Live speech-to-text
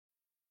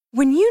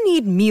When you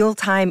need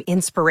mealtime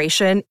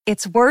inspiration,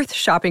 it's worth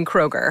shopping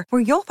Kroger,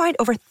 where you'll find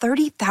over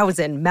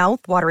 30,000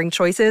 mouth-watering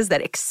choices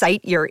that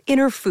excite your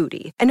inner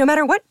foodie. And no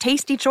matter what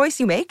tasty choice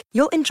you make,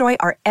 you'll enjoy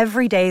our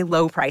everyday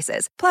low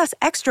prices, plus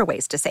extra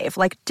ways to save,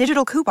 like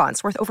digital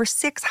coupons worth over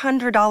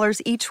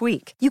 $600 each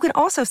week. You can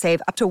also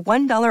save up to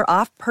 $1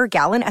 off per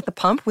gallon at the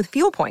pump with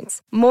fuel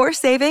points. More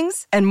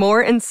savings and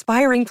more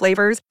inspiring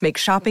flavors make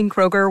shopping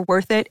Kroger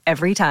worth it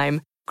every time.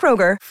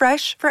 Kroger,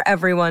 fresh for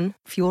everyone.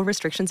 Fuel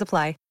restrictions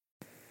apply.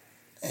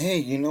 Hey,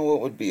 you know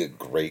what would be a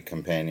great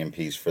companion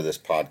piece for this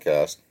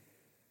podcast?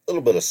 A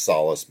little bit of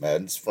Solace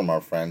Meds from our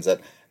friends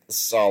at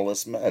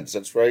Solace Meds.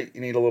 That's right,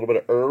 you need a little bit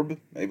of herb,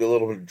 maybe a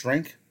little bit of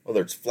drink,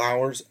 whether it's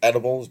flowers,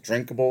 edibles,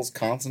 drinkables,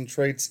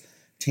 concentrates,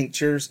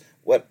 tinctures,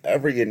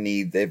 whatever you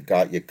need, they've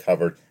got you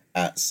covered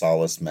at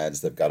Solace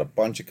Meds. They've got a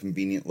bunch of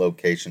convenient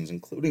locations,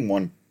 including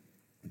one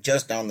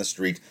just down the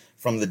street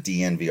from the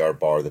DNVR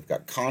bar. They've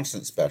got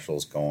constant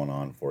specials going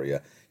on for you.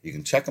 You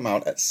can check them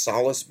out at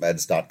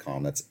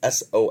solacemeds.com. That's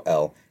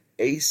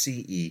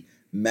SOLACE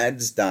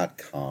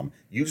meds.com.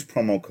 Use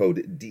promo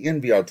code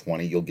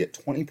DNVR20. You'll get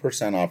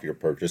 20% off your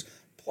purchase,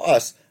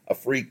 plus a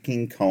free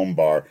King Comb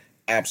bar.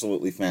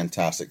 Absolutely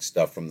fantastic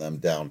stuff from them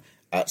down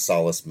at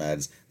Solace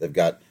Meds. They've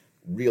got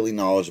really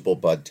knowledgeable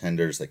bud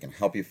tenders. They can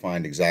help you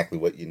find exactly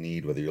what you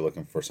need, whether you're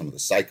looking for some of the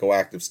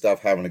psychoactive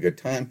stuff, having a good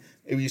time.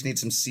 Maybe you just need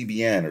some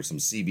CBN or some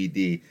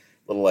CBD, a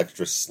little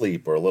extra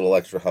sleep or a little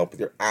extra help with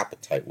your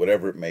appetite,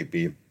 whatever it may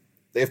be.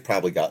 They've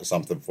probably got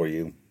something for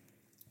you.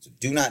 So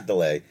do not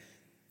delay.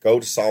 Go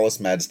to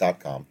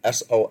solacemeds.com,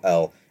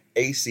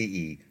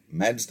 SOLACE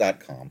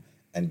meds.com,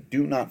 and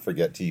do not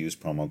forget to use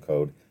promo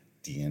code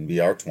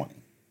DNVR20.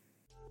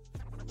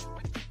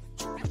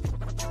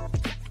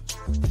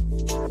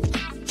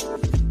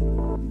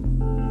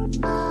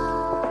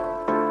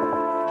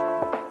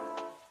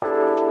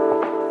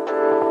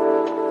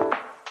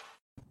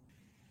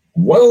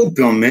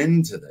 Welcome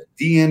into the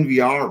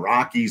DNVR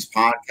Rockies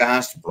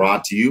podcast,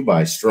 brought to you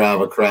by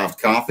Strava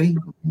Craft Coffee.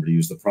 Remember to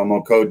use the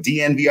promo code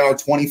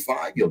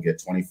DNVR25. You'll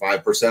get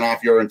 25%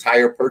 off your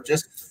entire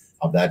purchase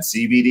of that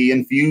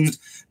CBD-infused,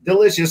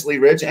 deliciously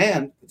rich,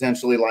 and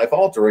potentially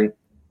life-altering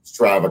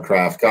Strava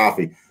Craft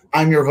Coffee.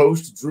 I'm your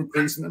host, Drew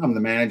Priestman. I'm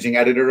the managing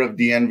editor of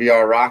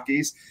DNVR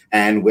Rockies,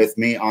 and with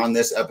me on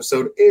this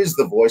episode is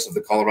the voice of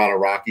the Colorado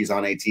Rockies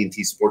on AT&T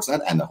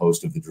Sportsnet and the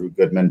host of the Drew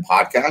Goodman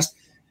podcast,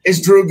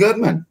 is Drew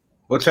Goodman.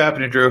 What's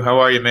happening, Drew? How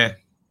are you, man?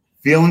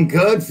 Feeling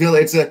good.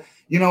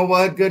 You know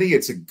what, Goody?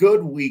 It's a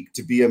good week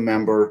to be a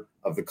member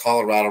of the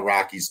Colorado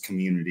Rockies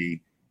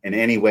community in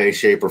any way,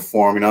 shape, or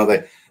form. You know,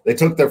 they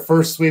took their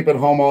first sweep at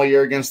home all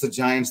year against the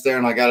Giants there,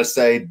 and I got to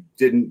say,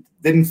 didn't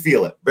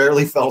feel it.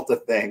 Barely felt a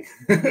thing.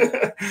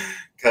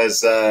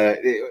 Because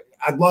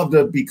I'd love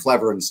to be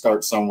clever and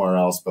start somewhere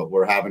else, but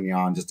we're having you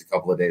on just a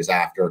couple of days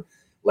after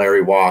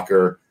Larry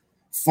Walker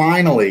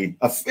finally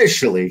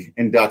officially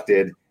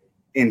inducted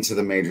into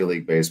the Major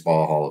League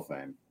Baseball Hall of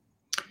Fame.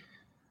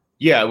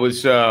 Yeah, it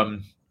was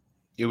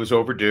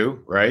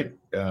overdue, right?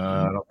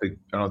 I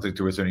don't think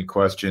there was any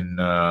question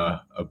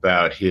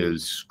about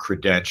his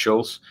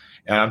credentials,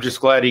 and I'm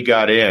just glad he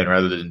got in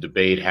rather than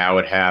debate how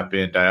it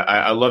happened.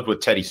 I loved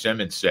what Teddy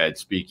Simmons said.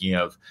 Speaking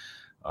of,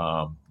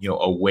 a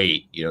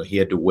wait. He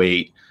had to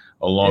wait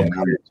a long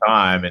period of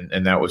time,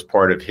 and that was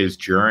part of his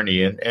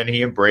journey, and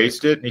he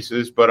embraced it. And he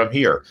says, "But I'm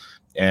here,"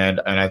 and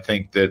I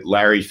think that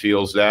Larry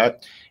feels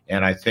that.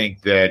 And I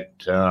think that,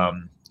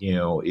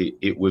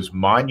 it was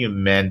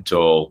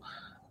monumental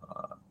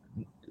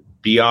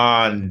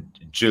beyond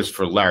just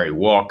for Larry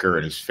Walker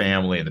and his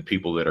family and the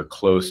people that are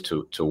close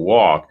to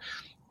Walk.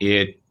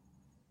 It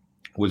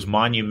was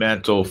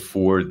monumental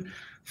for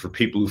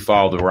people who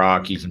follow the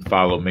Rockies and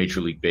follow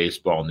Major League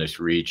Baseball in this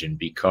region,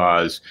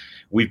 because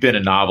we've been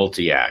a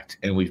novelty act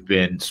and we've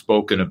been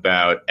spoken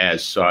about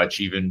as such,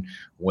 even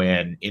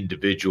when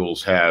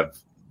individuals have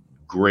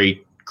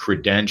great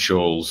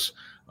credentials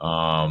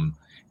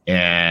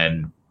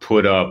and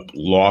put up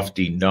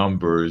lofty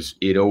numbers.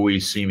 It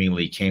always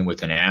seemingly came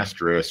with an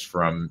asterisk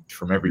from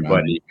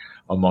everybody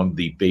among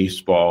the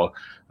baseball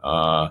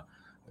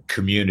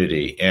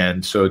community.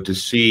 And so to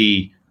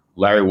see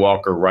Larry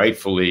Walker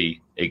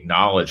rightfully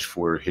acknowledged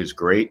for his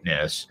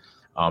greatness,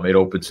 it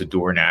opens the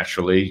door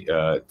naturally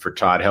for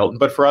Todd Helton,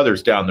 but for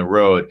others down the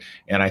road.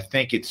 And I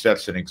think it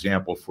sets an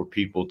example for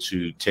people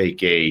to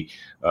take a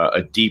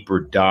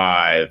deeper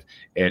dive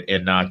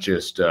and not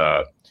just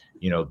the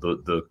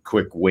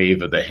quick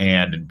wave of the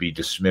hand and be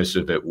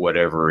dismissive at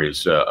whatever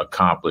is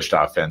accomplished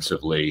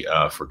offensively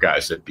for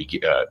guys that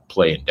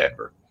play in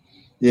Denver.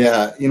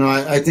 Yeah,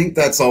 I think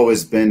that's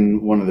always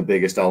been one of the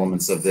biggest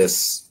elements of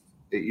this.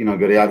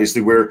 Goody,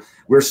 obviously we're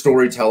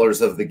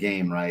storytellers of the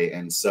game, right?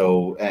 And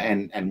so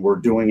and we're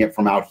doing it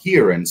from out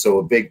here, and so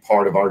a big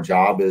part of our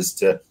job is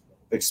to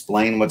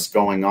explain what's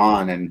going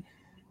on. And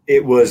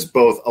it was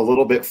both a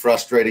little bit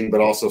frustrating,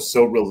 but also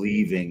so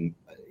relieving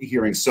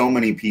hearing so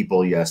many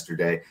people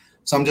yesterday.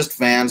 Some just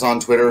fans on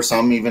Twitter,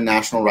 some even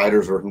national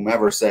writers or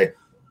whomever say,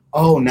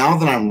 "Oh, now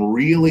that I'm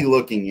really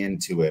looking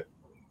into it,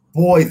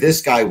 boy,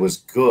 this guy was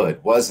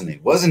good, wasn't he?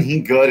 Wasn't he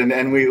good?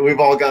 And we've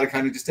all got to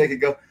kind of just take it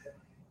and go,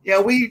 yeah,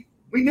 we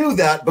knew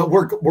that, but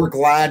we're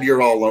glad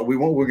you're all.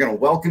 We're going to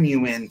welcome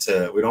you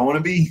into. We don't want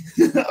to be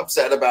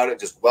upset about it.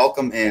 Just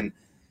welcome in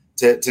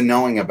to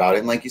knowing about it.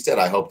 And like you said,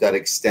 I hope that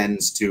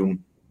extends to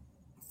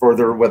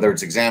further, whether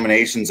it's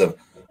examinations of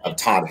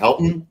Todd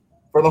Helton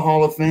for the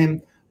Hall of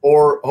Fame,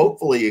 or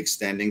hopefully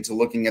extending to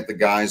looking at the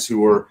guys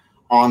who are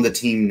on the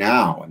team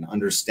now and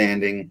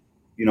understanding,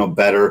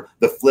 better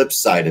the flip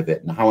side of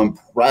it and how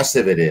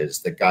impressive it is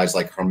that guys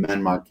like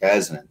Germán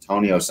Márquez and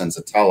Antonio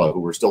Senzatela,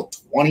 who are still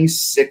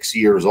 26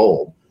 years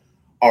old,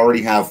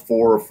 already have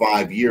 4 or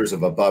 5 years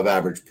of above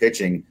average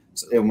pitching.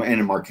 And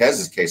in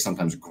Marquez's case,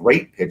 sometimes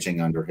great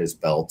pitching under his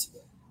belt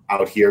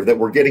out here, that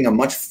we're getting a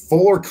much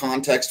fuller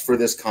context for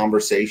this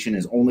conversation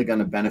is only going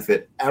to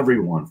benefit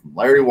everyone, from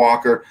Larry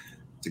Walker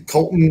to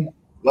Colton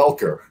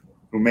Welker,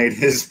 who made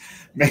his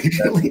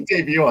major league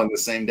debut on the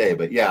same day.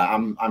 But yeah,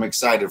 I'm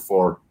excited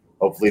for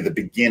hopefully the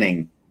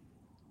beginning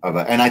of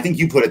and I think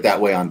you put it that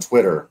way on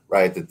Twitter,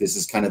 right? That this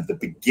is kind of the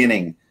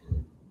beginning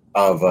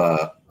of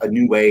a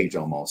new age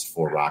almost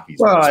for Rockies.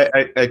 Well,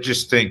 I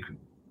just think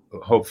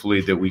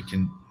hopefully that we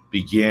can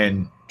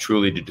begin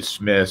truly to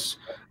dismiss,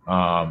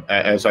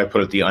 as I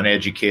put it, the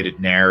uneducated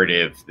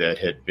narrative that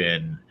had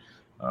been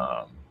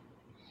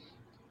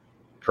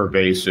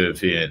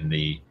pervasive in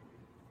the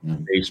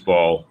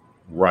baseball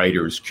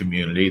writers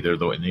community. They're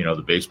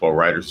the Baseball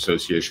Writers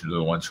Association are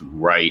the ones who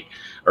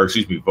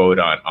vote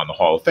on the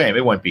Hall of Fame.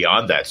 It went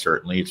beyond that.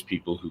 Certainly, it's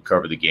people who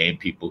cover the game,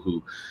 people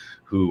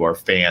who are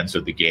fans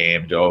of the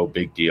game. Oh,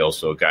 big deal.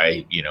 So a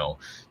guy,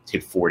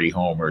 hit 40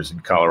 homers in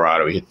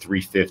Colorado. He hit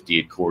 350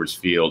 at Coors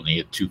Field, and he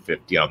hit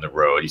 250 on the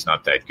road. He's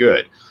not that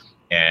good.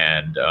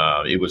 And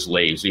it was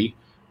lazy.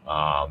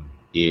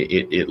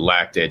 It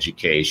lacked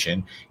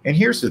education. And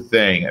here's the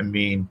thing. I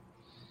mean,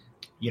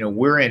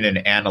 we're in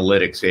an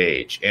analytics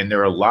age, and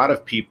there are a lot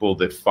of people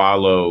that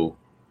follow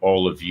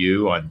all of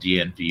you on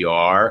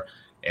DNVR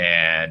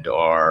and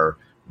are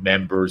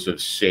members of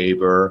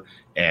SABR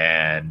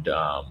and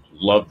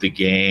love the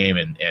game,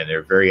 and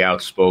they're very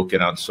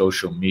outspoken on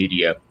social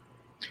media.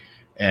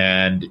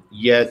 And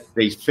yet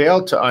they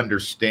fail to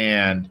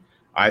understand,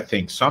 I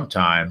think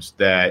sometimes,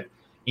 that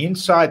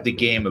inside the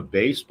game of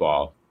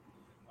baseball,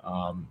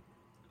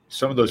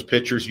 some of those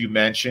pitchers you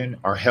mentioned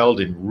are held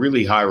in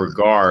really high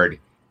regard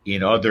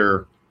in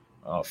other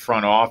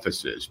front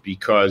offices,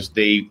 because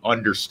they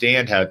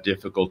understand how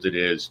difficult it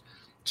is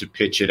to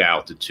pitch at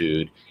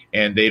altitude,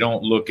 and they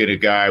don't look at a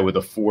guy with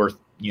a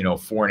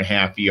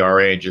 4.5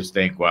 ERA and just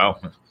think, well,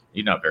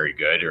 he's not very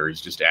good, or he's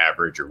just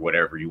average, or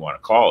whatever you want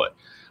to call it.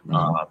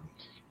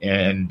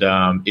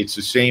 Mm-hmm. It's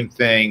the same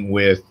thing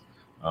with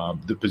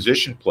the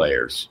position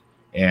players,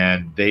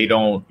 and they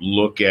don't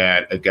look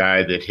at a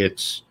guy that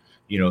hits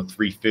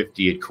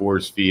 350 at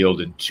Coors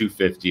Field and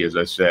 250, as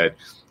I said,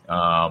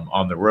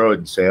 on the road,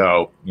 and say,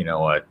 oh,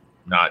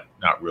 not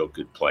real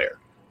good player.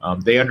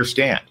 They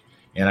understand.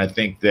 And I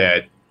think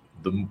that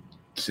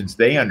since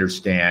they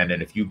understand,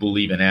 and if you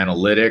believe in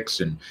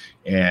analytics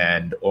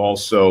and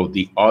also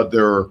the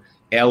other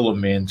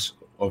elements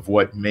of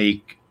what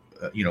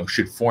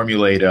should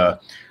formulate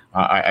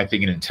I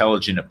think an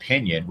intelligent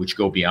opinion, which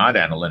go beyond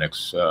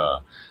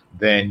analytics,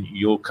 then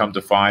you'll come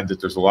to find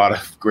that there's a lot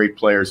of great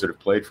players that have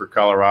played for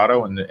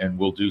Colorado and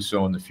will do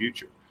so in the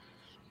future.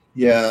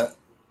 Yeah.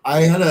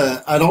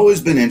 I'd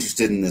always been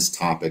interested in this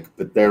topic,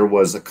 but there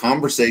was a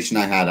conversation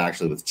I had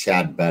actually with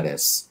Chad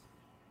Bettis,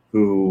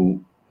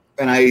 who,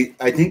 and I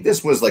think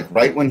this was like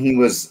right when he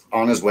was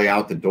on his way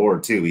out the door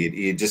too.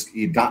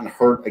 He'd gotten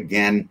hurt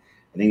again.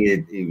 I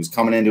think he was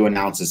coming in to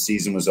announce his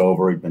season was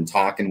over. He'd been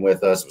talking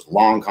with us. It was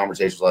long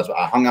conversations.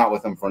 I hung out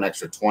with him for an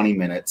extra 20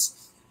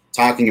 minutes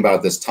talking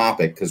about this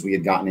topic because we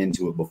had gotten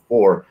into it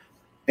before.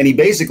 And he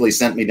basically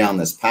sent me down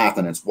this path,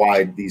 and it's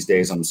why these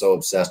days I'm so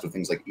obsessed with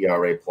things like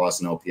ERA plus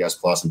and OPS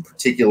plus, and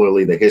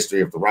particularly the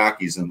history of the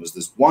Rockies. And it was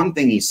this one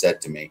thing he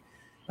said to me.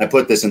 I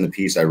put this in the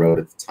piece I wrote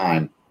at the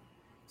time. He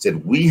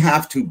said, we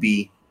have to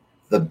be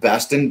the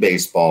best in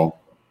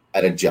baseball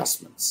at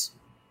adjustments.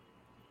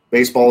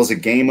 Baseball is a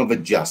game of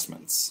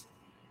adjustments.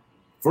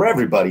 For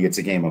everybody, it's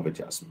a game of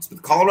adjustments. But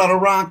the Colorado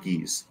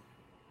Rockies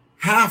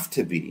have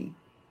to be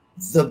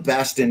the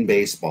best in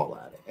baseball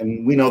at it.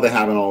 And we know they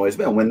haven't always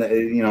been,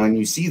 and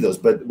you see those,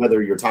 but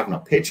whether you're talking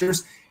about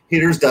pitchers,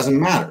 hitters, doesn't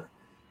matter.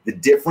 The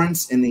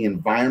difference in the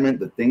environment,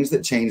 the things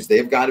that change,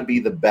 they've got to be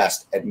the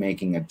best at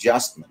making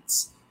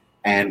adjustments.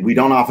 And we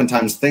don't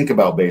oftentimes think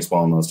about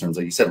baseball in those terms.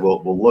 Like you said,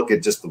 we'll look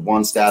at just the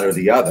one stat or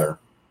the other.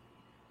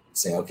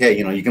 Say, okay,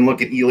 you can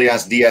look at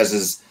Elias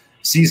Diaz's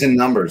season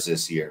numbers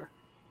this year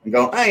and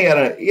go, hey,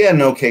 he had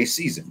an okay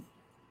season.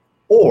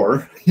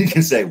 Or you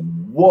can say,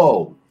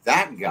 whoa,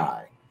 that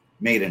guy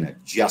made an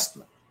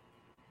adjustment.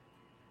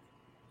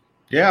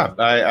 Yeah,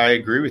 I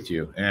agree with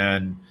you,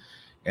 and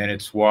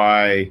it's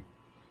why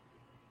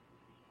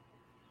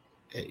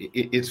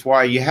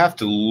you have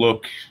to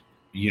look,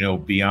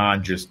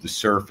 beyond just the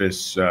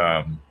surface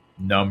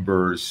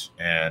numbers.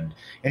 And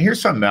here's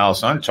something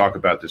else. I'm going to talk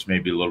about this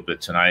maybe a little bit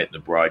tonight in the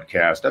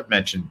broadcast. I've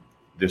mentioned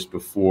this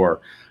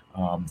before.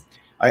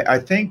 I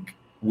think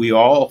we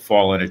all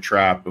fall in a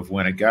trap of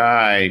when a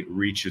guy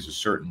reaches a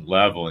certain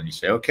level and you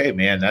say, okay,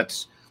 man,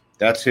 that's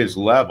his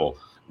level.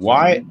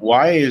 Why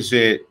is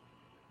it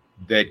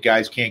that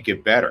guys can't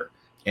get better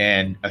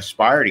and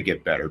aspire to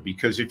get better?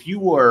 Because if you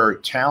were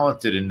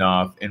talented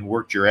enough and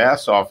worked your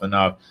ass off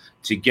enough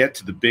to get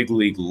to the big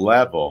league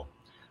level,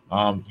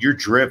 you're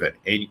driven,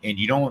 and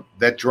you don't,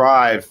 that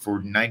drive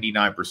for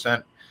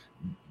 99%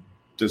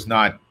 does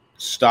not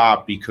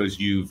stop because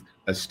you've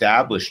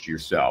established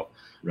yourself.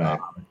 Right.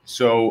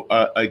 So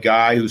a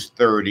guy who's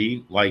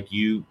 30, like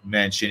you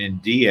mentioned, in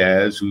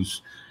Diaz,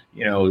 who's,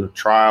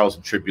 trials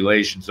and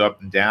tribulations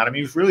up and down. I mean,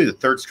 he was really the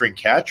third string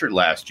catcher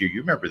last year.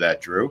 You remember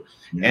that, Drew.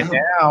 Yeah. And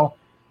now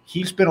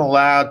he's been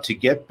allowed to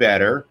get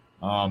better.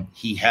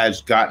 He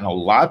has gotten a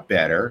lot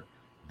better.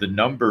 The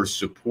numbers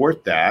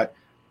support that.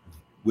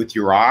 With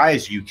your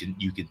eyes, you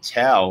can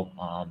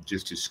tell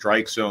just his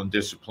strike zone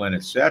discipline,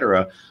 et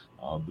cetera.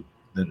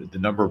 The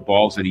number of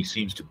balls that he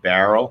seems to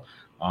barrel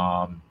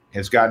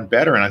has gotten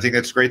better, and I think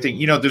that's a great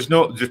thing.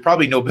 There's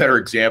probably no better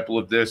example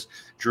of this,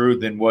 Drew,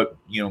 than what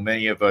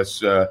many of us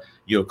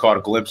caught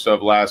a glimpse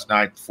of last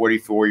night.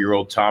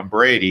 44-year-old Tom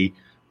Brady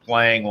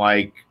playing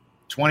like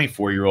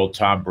 24-year-old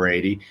Tom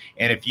Brady,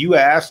 and if you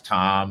ask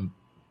Tom,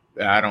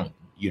 I'm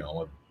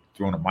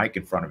throwing a mic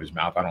in front of his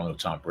mouth. I don't know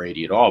Tom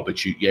Brady at all,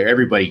 but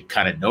everybody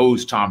kind of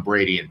knows Tom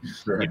Brady and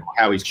sure.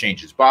 How he's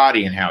changed his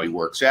body and how he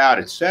works out,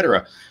 et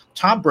cetera.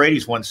 Tom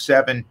Brady's won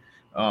 7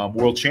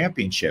 world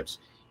championships.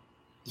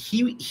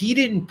 He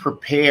didn't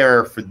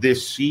prepare for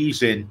this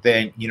season.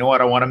 Then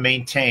I want to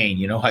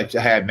maintain. I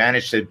had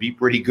managed to be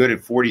pretty good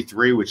at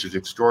 43, which is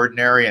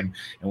extraordinary, and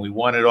we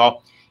won it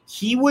all.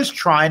 He was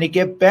trying to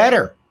get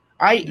better.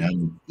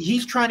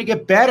 He's trying to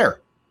get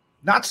better,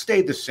 not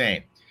stay the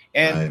same.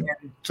 And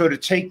so to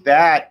take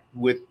that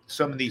with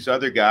some of these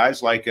other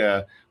guys like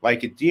a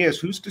Diaz,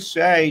 who's to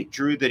say,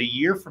 Drew, that a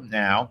year from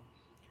now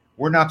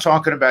we're not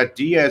talking about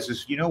Diaz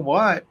as,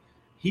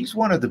 he's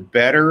one of the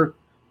better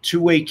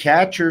two-way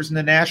catchers in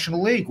the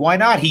National League. Why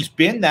not? He's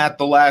been that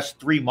the last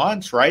 3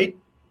 months, right?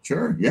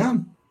 Sure, yeah.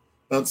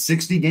 About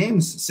 60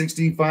 games,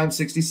 65,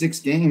 66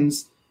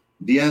 games.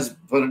 Diaz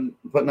putting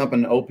up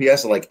an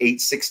OPS of like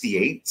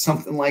 868,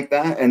 something like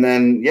that. And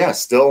then,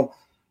 still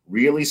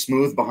really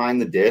smooth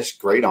behind the dish,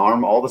 great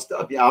arm, all the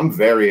stuff. Yeah, I'm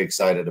very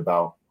excited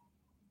about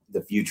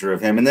the future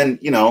of him. And then,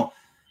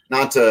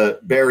 not to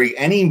bury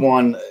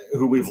anyone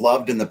who we've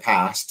loved in the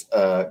past,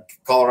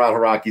 Colorado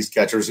Rockies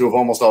catchers who have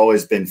almost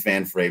always been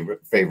fan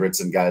favorites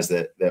and guys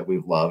that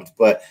we've loved.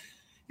 But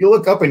you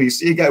look up and you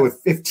see a guy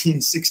with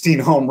 15, 16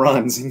 home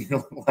runs, and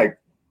you're like,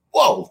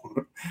 whoa,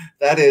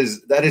 that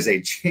is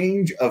a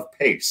change of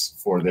pace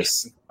for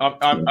this.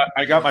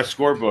 I got my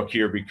scorebook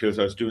here because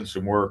I was doing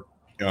some work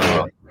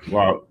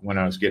when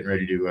I was getting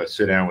ready to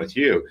sit down with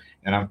you,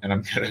 and I'm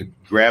going to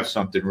grab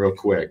something real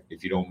quick,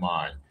 if you don't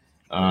mind.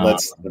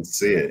 Let's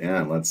see it.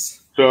 Yeah,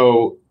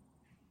 So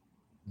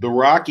the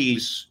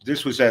Rockies,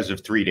 this was as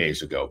of 3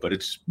 days ago, but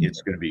it's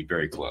going to be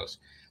very close.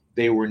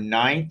 They were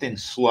 9th in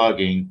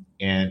slugging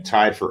and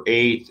tied for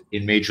 8th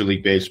in Major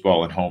League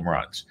Baseball in home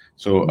runs.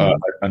 So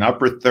an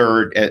upper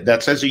third,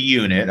 that's as a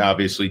unit,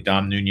 obviously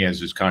Dom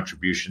Nunez's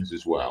contributions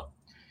as well.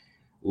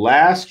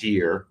 Last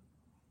year,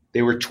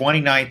 they were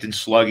 29th in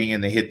slugging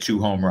and they hit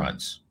 2 home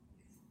runs.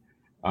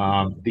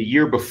 The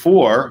year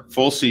before,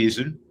 full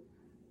season,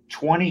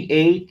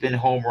 28th in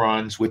home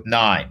runs with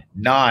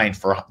 9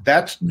 for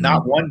that's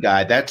not one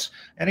guy.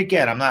 And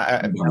again, I'm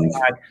not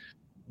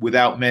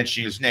without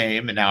mentioning his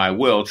name, and now I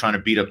will, trying to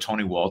beat up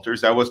Tony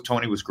Walters.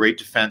 Tony was great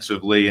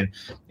defensively and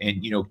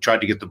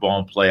tried to get the ball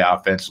in play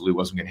offensively,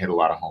 wasn't going to hit a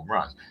lot of home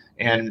runs.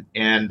 And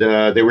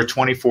they were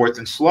 24th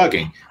in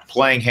slugging,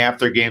 playing half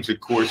their games at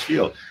Coors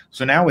Field.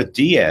 So now with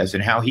Diaz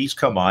and how he's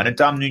come on, and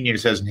Dom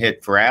Nunez hasn't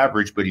hit for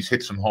average, but he's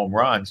hit some home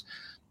runs.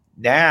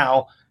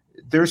 Now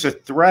there's a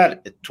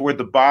threat toward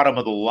the bottom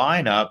of the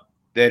lineup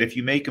that if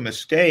you make a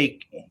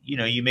mistake,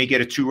 you may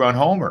get a 2-run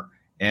homer.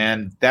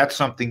 And that's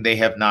something they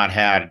have not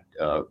had,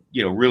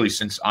 really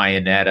since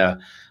Iannetta,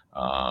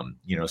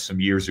 some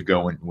years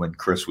ago when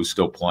Chris was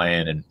still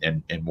playing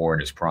and more in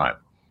his prime.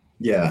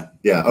 Yeah.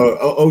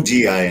 OG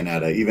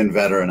Iannetta, even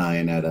veteran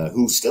Iannetta,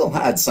 who still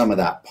had some of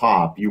that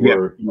pop. You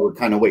were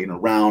kind of waiting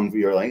around.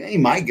 You're like, hey, he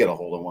might get a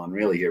hold of one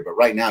really here. But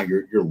right now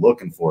you're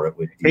looking for it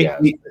with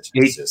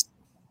Diaz.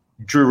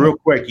 Drew, real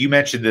quick, you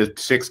mentioned the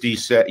 60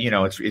 set,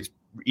 it's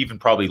even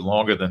probably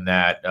longer than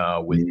that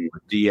with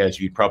Diaz.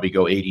 You'd probably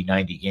go 80,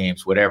 90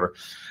 games, whatever.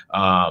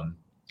 JT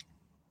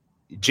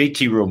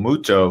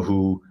Realmuto,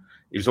 who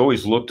is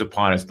always looked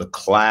upon as the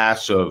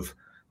class of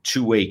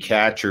two-way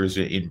catchers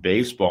in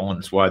baseball, and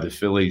that's why the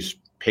Phillies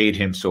paid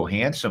him so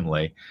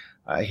handsomely.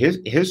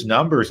 His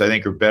numbers, I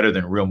think, are better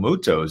than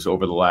Realmuto's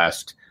over the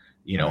last,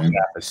 half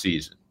a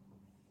season.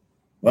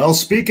 Well,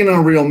 speaking of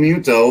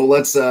Realmuto,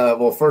 let's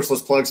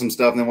plug some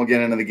stuff, and then we'll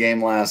get into the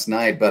game last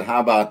night. But how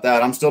about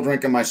that? I'm still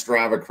drinking my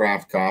Strava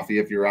Craft coffee.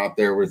 If you're out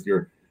there with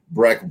your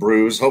Breck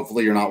brews,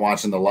 hopefully you're not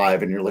watching the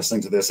live and you're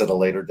listening to this at a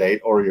later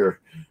date, or you're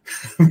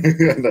on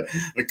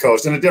the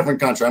coast in a different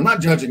country. I'm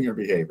not judging your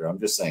behavior. I'm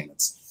just saying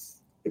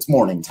it's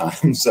morning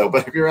time. So,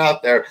 but if you're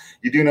out there,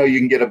 you do know you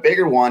can get a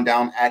bigger one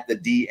down at the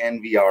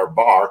DNVR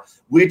bar,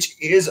 which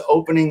is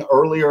opening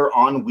earlier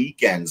on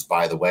weekends,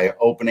 by the way,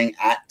 opening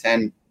at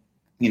 10.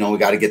 We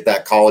got to get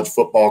that college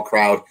football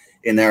crowd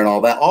in there and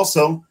all that.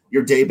 Also,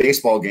 your day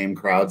baseball game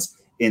crowds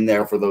in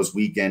there for those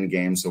weekend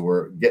games. So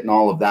we're getting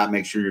all of that.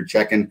 Make sure you're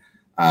checking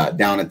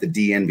down at the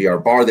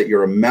DNVR bar, that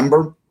you're a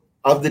member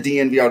of the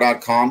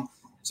DNVR.com.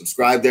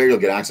 Subscribe there. You'll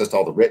get access to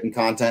all the written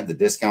content, the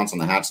discounts on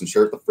the hats and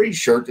shirt, the free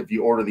shirt if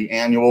you order the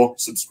annual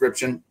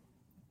subscription,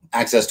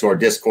 access to our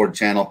Discord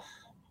channel,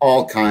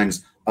 all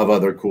kinds of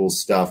other cool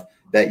stuff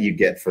that you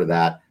get for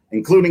that,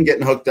 including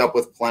getting hooked up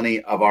with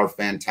plenty of our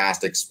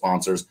fantastic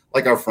sponsors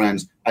like our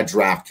friends at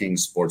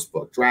DraftKings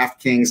Sportsbook.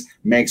 DraftKings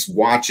makes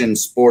watching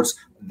sports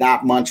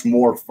that much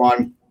more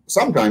fun.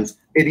 Sometimes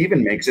it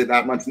even makes it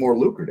that much more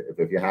lucrative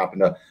if you happen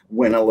to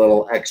win a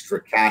little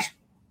extra cash.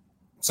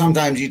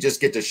 Sometimes you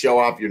just get to show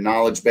off your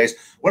knowledge base.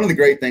 One of the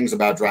great things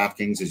about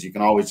DraftKings is you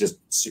can always just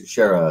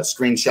share a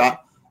screenshot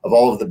of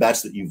all of the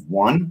bets that you've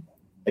won,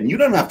 and you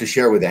don't have to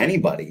share with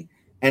anybody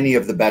any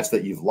of the bets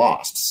that you've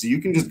lost. So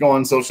you can just go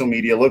on social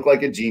media, look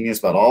like a genius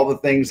about all the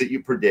things that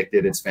you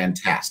predicted. It's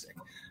fantastic.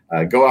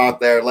 Go out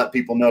there, let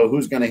people know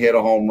who's going to hit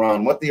a home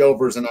run, what the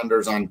overs and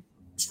unders on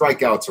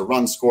strikeouts or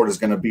runs scored is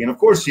going to be. And, of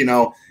course,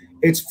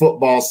 it's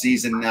football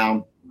season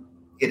now.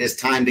 It is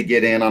time to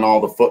get in on all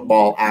the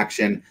football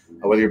action,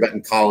 whether you're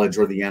betting college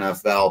or the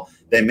NFL.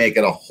 They make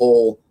it a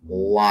whole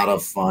lot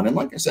of fun. And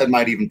like I said,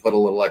 might even put a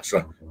little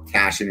extra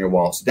cash in your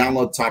wallet. So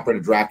download the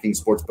top-rated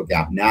DraftKings Sportsbook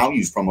app now.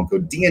 Use promo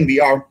code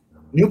DNVR.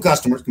 New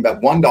customers can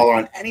bet $1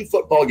 on any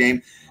football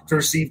game to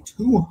receive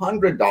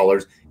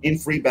 $200 in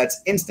free bets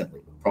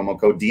instantly. Promo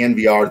code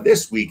DNVR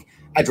this week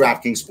at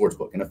DraftKings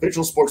Sportsbook, an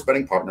official sports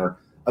betting partner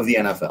of the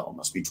NFL.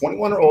 Must be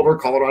 21 or older,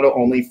 Colorado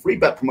only. Free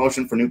bet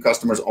promotion for new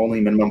customers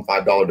only. Minimum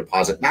 $5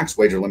 deposit. Max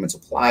wager limits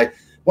apply.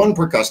 One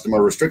per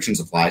customer. Restrictions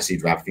apply. See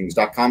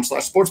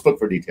DraftKings.com/sportsbook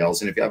for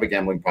details. And if you have a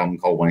gambling problem,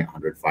 call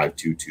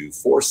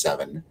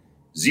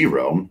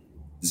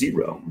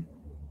 1-800-522-4700.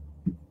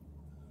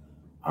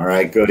 All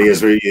right, goody.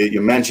 As you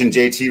mentioned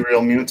JT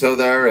Real Muto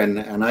there,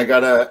 and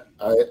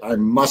I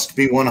must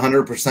be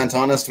 100%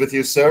 honest with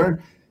you,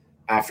 sir.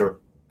 After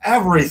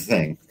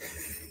everything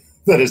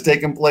that has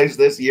taken place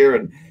this year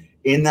and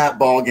in that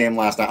ball game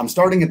last night, I'm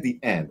starting at the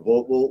end.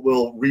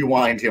 We'll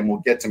rewind him. We'll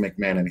get to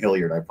McMahon and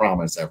Hilliard. I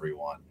promise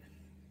everyone.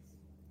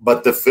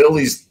 But the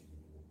Phillies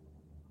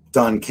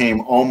done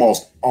came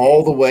almost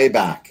all the way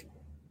back,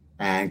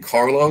 and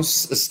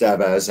Carlos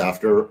Estevez,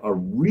 after a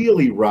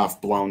really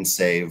rough blown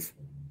save,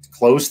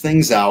 close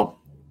things out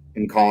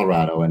in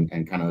Colorado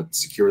and kind of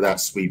secure that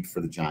sweep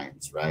for the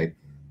Giants, right?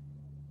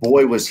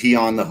 Boy, was he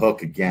on the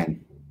hook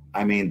again.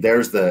 I mean,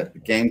 there's the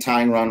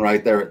game-tying run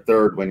right there at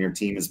third when your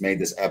team has made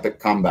this epic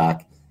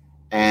comeback,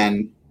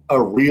 and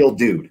a real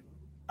dude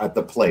at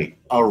the plate,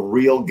 a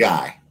real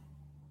guy.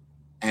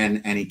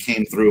 And he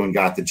came through and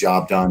got the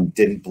job done,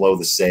 didn't blow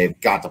the save,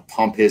 got to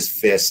pump his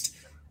fist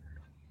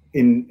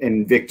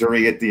in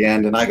victory at the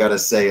end. And I got to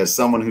say, as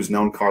someone who's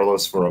known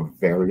Carlos for a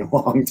very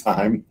long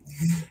time,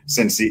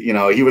 since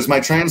he was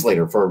my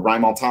translator for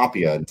Raimel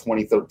Tapia in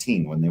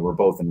 2013 when they were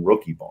both in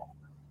rookie ball.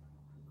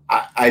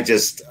 I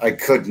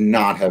could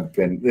not have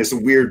been, there's a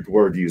weird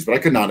word used, but I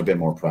could not have been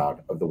more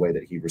proud of the way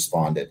that he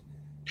responded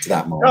to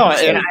that moment. No,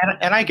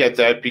 and I get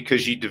that,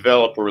 because you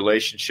develop a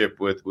relationship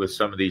with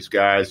some of these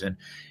guys, and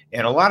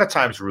a lot of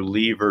times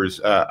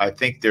relievers, I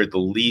think they're the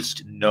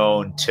least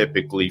known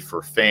typically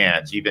for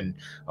fans, even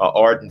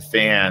ardent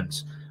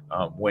fans.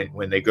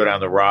 When they go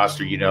down the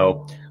roster,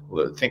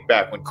 think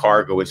back when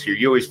Cargo was here,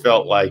 you always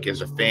felt like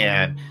as a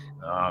fan,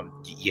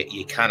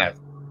 you kind of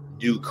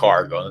knew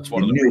Cargo. That's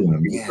one of the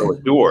reasons he was so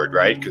adored,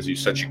 right? Because he's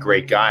such a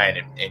great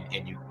guy,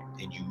 and you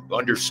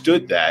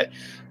understood that,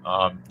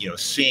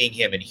 seeing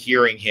him and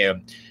hearing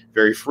him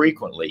very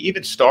frequently.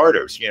 Even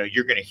starters,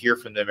 you're going to hear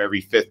from them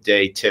every fifth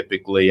day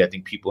typically. I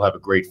think people have a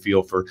great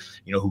feel for,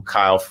 who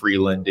Kyle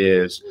Freeland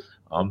is.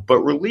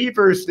 But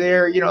relievers,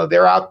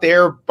 they're out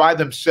there by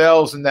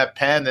themselves in that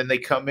pen, then they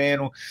come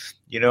in,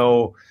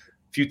 a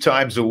few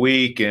times a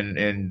week,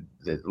 and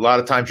a lot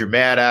of times you're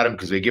mad at them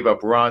because they give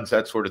up runs,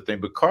 that sort of thing.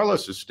 But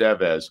Carlos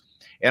Estevez,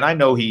 and I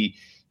know he's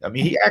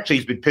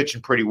been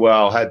pitching pretty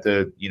well. Had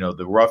the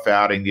rough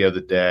outing the other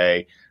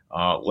day.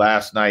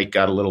 Last night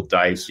got a little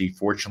dicey.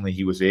 Fortunately,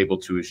 he was able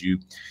to, as you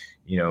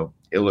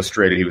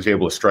illustrated, he was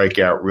able to strike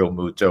out Real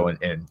Muto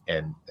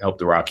and help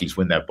the Rockies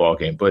win that ball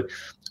game. But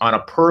on a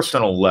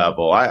personal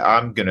level,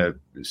 I'm going to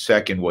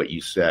second what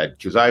you said,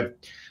 because I've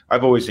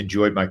always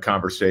enjoyed my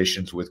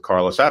conversations with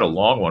Carlos. I had a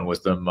long one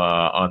with him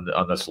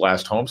on this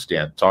last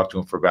homestand. Talked to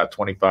him for about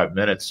 25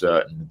 minutes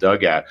in the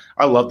dugout.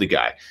 I love the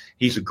guy.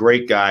 He's a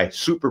great guy,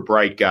 super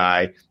bright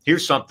guy.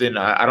 Here's something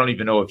I don't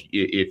even know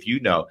if you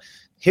know.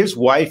 His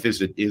wife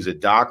is a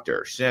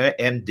doctor,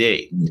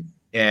 MD,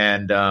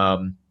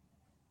 and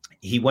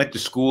he went to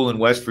school in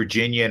West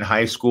Virginia in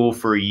high school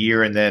for a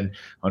year, and then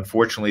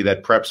unfortunately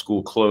that prep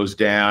school closed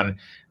down.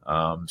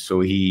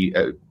 So he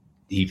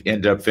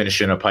ended up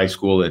finishing up high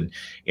school in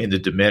the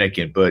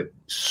Dominican, but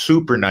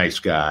super nice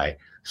guy,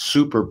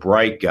 super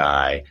bright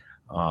guy.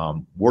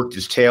 Worked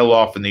his tail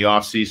off in the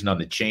offseason on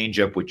the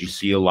changeup, which you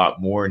see a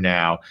lot more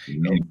now.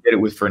 And he did it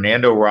with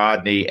Fernando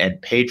Rodney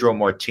and Pedro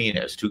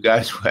Martinez, two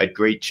guys who had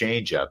great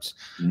changeups.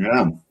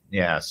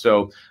 Yeah.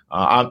 So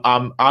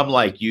I'm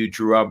like you,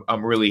 Drew.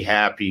 I'm really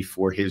happy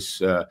for his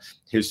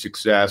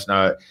success.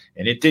 Now,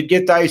 and it did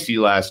get dicey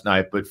last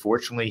night, but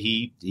fortunately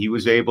he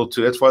was able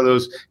to. That's why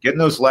getting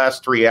those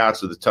last 3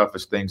 outs are the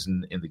toughest things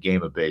in the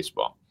game of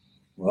baseball.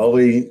 Well,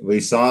 we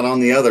saw it on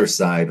the other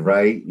side,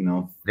 right?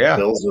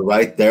 Bills are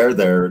right there.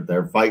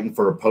 They're fighting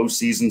for a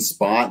postseason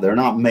spot. They're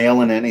not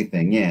mailing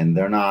anything in.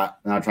 They're not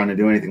trying to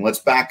do anything. Let's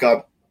back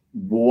up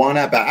one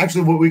at bat.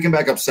 Actually, we can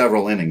back up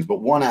several innings, but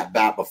one at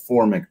bat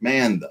before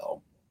McMahon,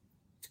 though,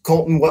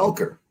 Colton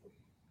Welker.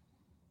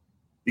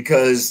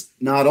 Because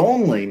not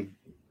only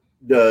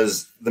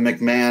does the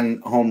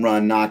McMahon home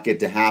run not get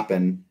to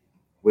happen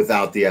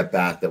without the at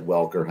bat that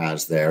Welker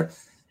has there,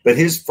 but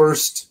his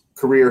first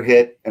career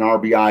hit an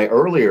RBI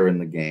earlier in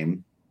the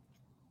game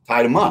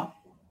tied him up,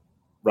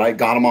 right?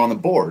 Got him on the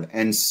board.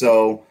 And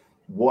so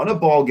what a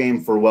ball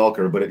game for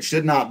Welker, but it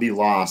should not be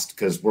lost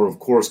because we're of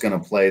course going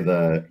to play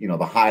the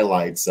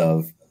highlights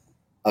of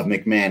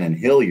McMahon and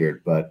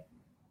Hilliard, but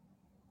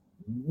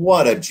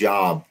what a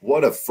job.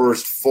 What a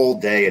first full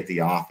day at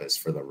the office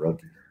for the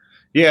rookie.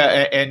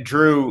 Yeah. And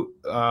Drew,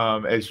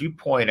 as you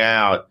point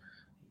out,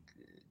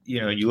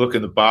 you look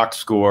in the box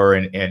score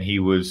and he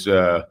was,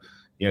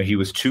 he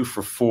was 2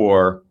 for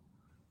 4,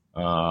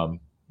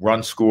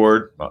 runs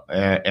scored,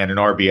 and an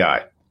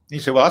RBI. You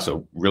say, well, that's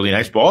a really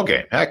nice ball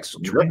game. Heck, it's a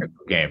terrific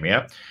game,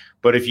 yeah.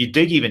 But if you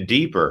dig even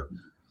deeper,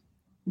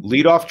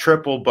 leadoff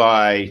triple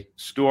by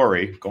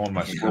Story, going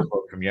my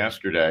scorebook from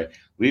yesterday,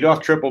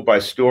 leadoff triple by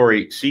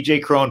Story, C.J.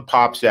 Cron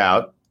pops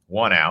out,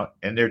 1 out,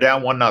 and they're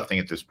down 1-0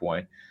 at this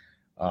point.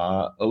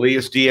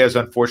 Elias Diaz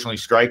unfortunately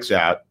strikes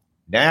out.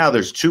 Now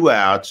there's 2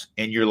 outs,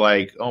 and you're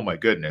like, oh, my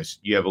goodness.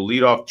 You have a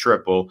leadoff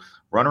triple.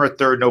 Runner at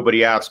third,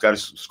 nobody out.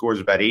 Scores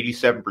about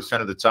 87%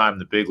 of the time in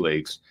the big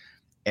leagues.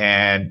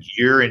 And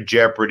you're in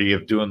jeopardy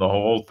of doing the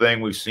whole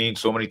thing we've seen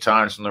so many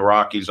times from the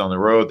Rockies on the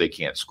road. They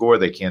can't score.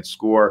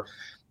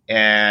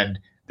 And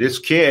this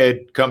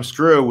kid comes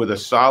through with a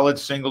solid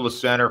single to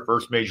center,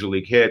 first major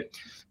league hit,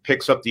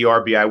 picks up the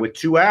RBI with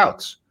 2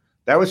 outs.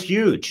 That was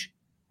huge.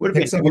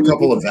 Picks up a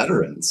couple of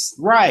veterans.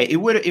 Right. It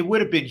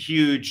would have been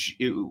huge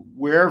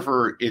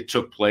wherever it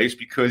took place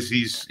because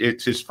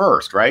it's his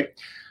first, right?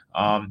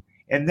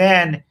 And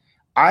then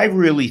I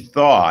really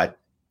thought,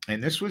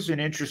 and this was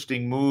an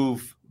interesting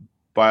move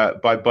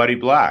by Buddy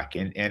Black,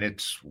 and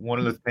it's one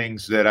of the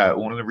things that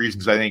one of the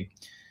reasons I think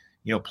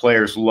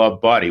players love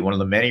Buddy. One of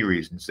the many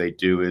reasons they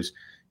do is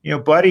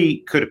Buddy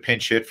could have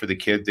pinch hit for the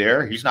kid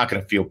there. He's not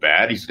going to feel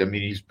bad. He's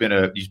been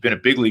a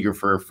big leaguer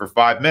for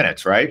 5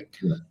 minutes, right?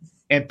 Yeah.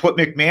 And put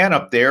McMahon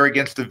up there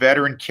against the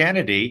veteran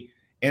Kennedy,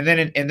 and then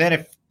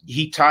if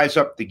he ties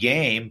up the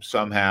game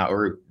somehow,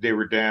 or they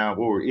were down.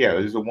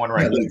 There's a 1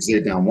 right. Yeah,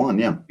 down 1.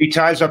 Yeah, he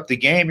ties up the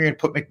game. You're going to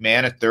put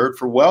McMahon at third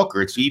for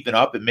Welker. It's even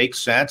up. It makes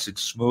sense.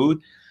 It's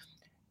smooth,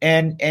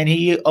 and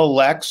he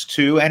elects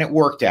to, and it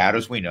worked out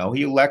as we know.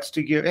 He elects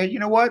to give. Hey, you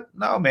know what?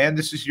 No, man,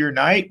 this is your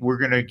night. We're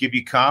going to give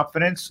you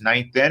confidence.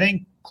 9th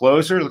inning,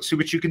 closer. Let's see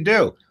what you can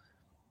do.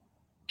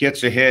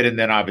 Gets a hit, and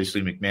then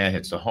obviously McMahon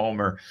hits a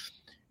homer.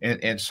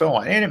 And so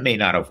on. And it may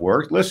not have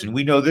worked. Listen,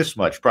 we know this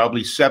much.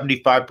 Probably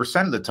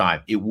 75% of the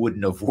time it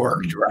wouldn't have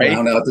worked, right?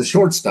 Found out the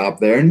shortstop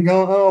there and you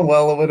go, oh,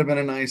 well, it would have been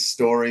a nice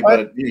story.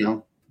 But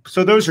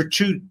So those are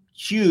 2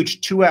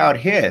 huge 2-out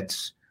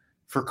hits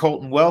for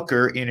Colton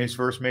Welker in his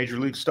first major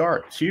league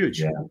start. It's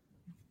huge. Yeah.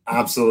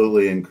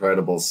 Absolutely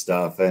incredible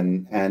stuff.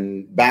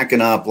 And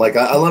backing up, like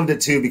I loved it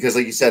too, because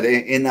like you said,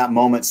 in that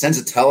moment,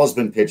 Senzatello's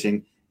been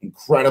pitching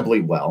incredibly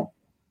well.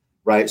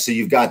 Right. So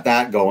you've got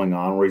that going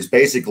on where he's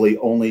basically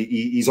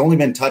he's only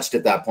been touched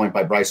at that point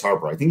by Bryce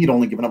Harper. I think he'd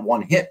only given up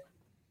 1 hit.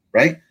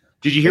 Right.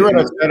 Did you hear what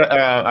I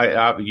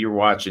said? You're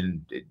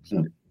watching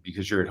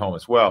because you're at home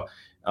as well.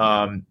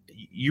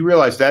 You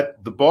realize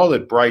that the ball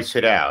that Bryce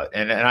hit out,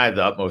 and I have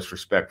the utmost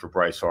respect for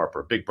Bryce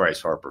Harper, big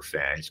Bryce Harper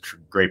fan. He's a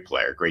great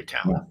player, great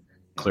talent,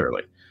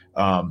 clearly.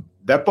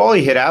 That ball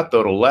he hit out,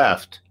 though, to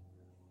left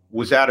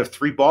was out of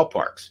 3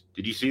 ballparks.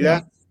 Did you see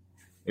that?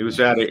 It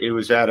was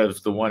out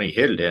of the one he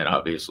hit it in,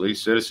 obviously,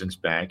 Citizens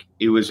Bank.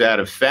 It was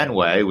out of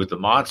Fenway with the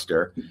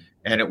monster,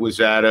 and it was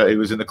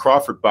in the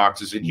Crawford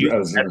boxes in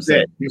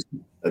Houston.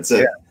 That's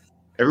it. Yeah.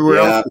 Everywhere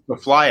else was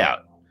a fly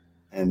out.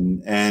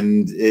 And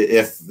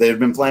if they'd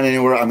been playing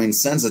anywhere, I mean,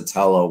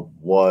 Senzatello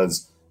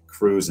was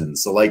cruising.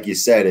 So like you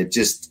said,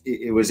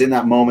 it was in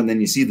that moment.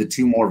 Then you see the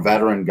 2 more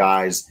veteran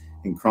guys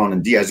in Cron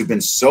and Diaz who've been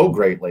so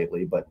great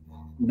lately, but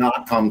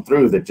not come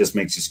through. That just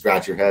makes you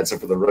scratch your head. So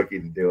for the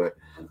rookie to do it.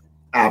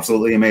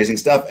 Absolutely amazing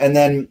stuff. And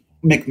then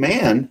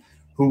McMahon,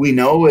 who we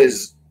know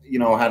is,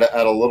 had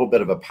a little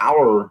bit of a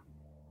power,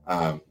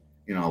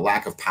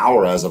 lack of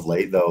power as of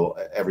late, though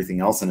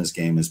everything else in his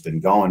game has been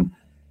going.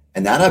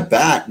 And that at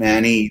bat,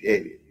 man,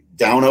 he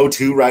down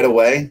 0-2 right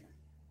away,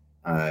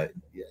 down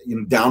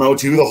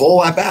 0-2 the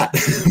whole at bat,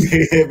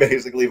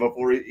 basically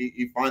before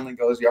he finally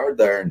goes yard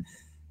there. And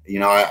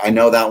I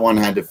know that one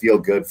had to feel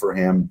good for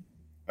him,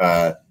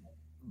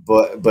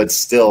 but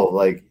still,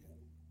 like,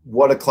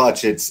 what a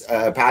clutch. It's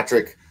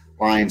Patrick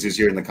Lyons, who's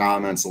here in the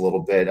comments a little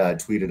bit,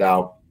 tweeted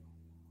out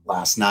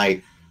last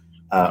night,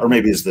 or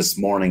maybe it's this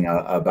morning,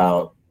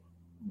 about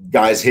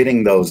guys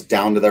hitting those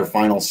down to their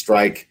final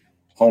strike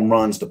home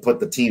runs to put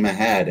the team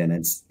ahead. And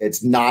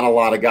it's not a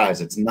lot of guys.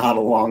 It's not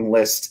a long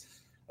list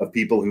of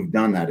people who've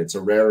done that. It's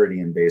a rarity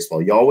in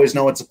baseball. You always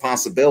know it's a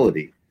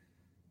possibility,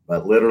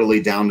 but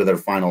literally down to their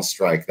final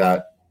strike,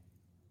 that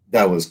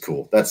was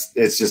cool.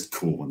 It's just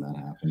cool when that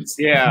happens.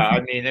 Yeah,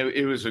 I mean,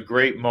 it was a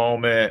great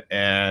moment,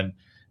 and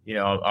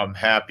I'm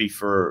happy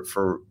for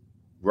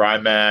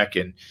Rymack,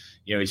 and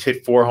he's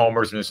hit 4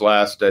 homers in his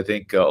last, I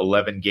think,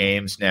 11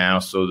 games now.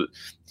 So that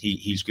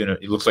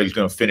it looks like he's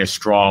gonna finish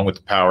strong with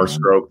the power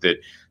stroke that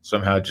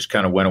somehow just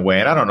kind of went away.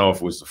 And I don't know if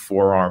it was the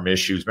forearm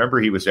issues. Remember,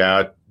 he was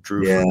out,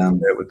 Drew,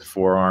 with the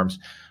forearms.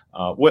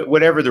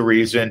 Whatever the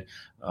reason,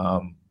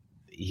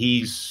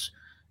 he's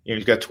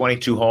got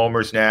 22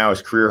 homers now.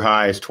 His career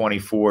high is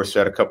 24,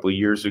 set a couple of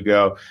years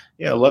ago.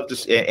 Love to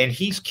see, and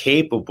he's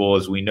capable,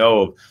 as we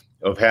know,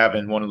 of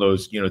having one of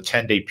those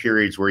 10-day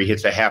periods where he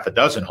hits a half a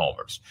dozen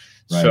homers.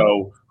 Right.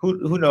 So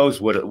who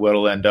knows what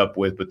it'll end up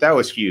with? But that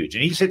was huge,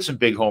 and he's hit some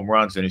big home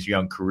runs in his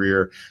young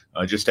career.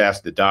 Just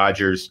asked the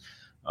Dodgers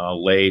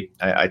late.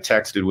 I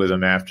texted with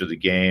him after the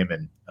game,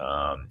 and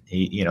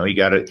he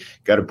got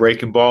a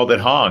breaking ball that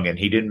hung, and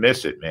he didn't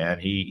miss it. Man,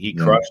 he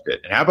crushed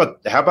it. And how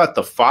about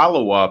the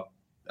follow up?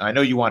 I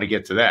know you want to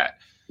get to that.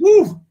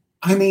 Woo!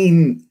 I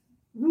mean,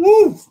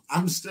 woo!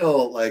 I'm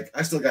still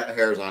I still got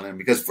hairs on him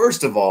because,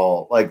 first of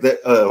all,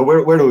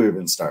 where do we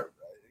even start?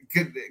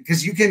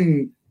 Because you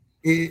can,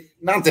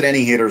 not that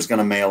any hitter is going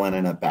to mail in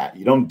an at bat.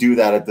 You don't do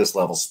that at this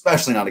level,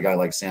 especially not a guy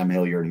like Sam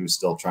Hilliard who's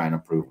still trying to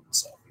prove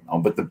himself.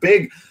 But the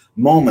big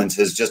moment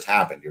has just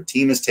happened. Your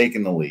team has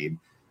taken the lead.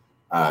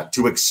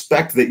 To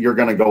expect that you're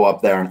going to go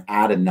up there and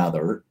add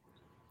another.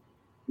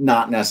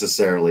 Not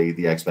necessarily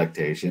the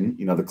expectation.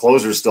 The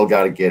closer's still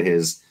got to get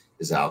his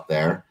out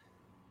there.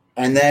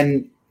 And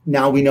then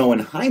now we know in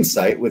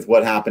hindsight with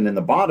what happened in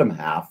the bottom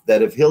half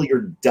that if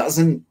Hilliard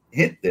doesn't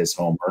hit this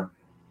homer,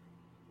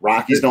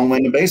 Rockies don't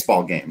win the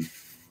baseball game.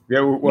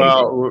 Yeah,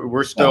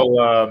 we're still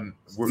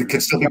we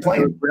could still be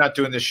playing. We're not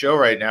doing this show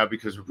right now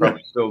because we're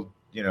probably still,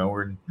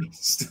 we're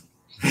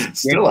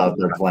still out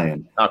there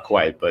playing. Not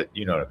quite, but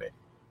you know what I mean.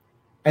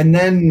 And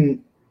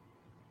then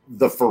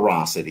the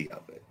ferocity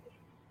of it.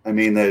 I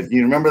mean,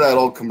 you remember that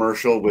old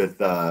commercial with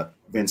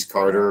Vince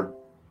Carter,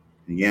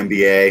 the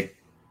NBA?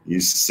 He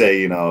used to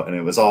say, and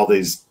it was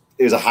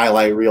it was a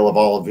highlight reel of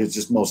all of his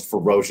just most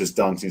ferocious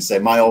dunks. He'd say,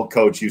 my old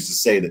coach used to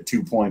say that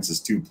 2 points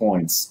is 2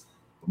 points,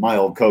 but my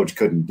old coach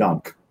couldn't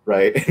dunk,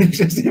 right?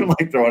 Just even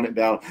throwing it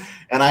down.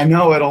 And I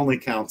know it only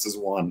counts as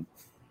one.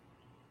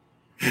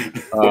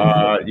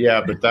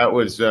 Yeah, but that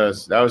was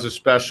a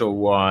special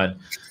one.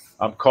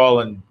 I'm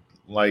calling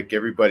like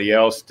everybody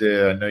else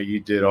did. I know you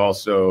did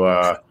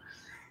also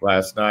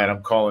last night.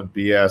 I'm calling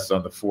BS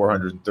on the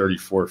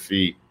 434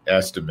 feet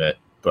estimate,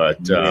 but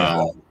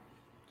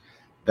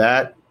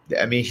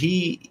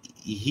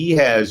he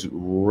has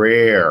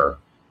rare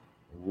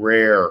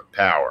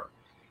power,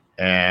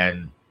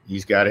 and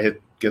he's got to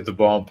get the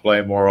ball and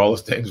play more. All the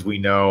things we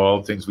know,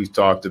 all the things we've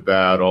talked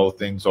about, all the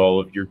things all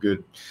of your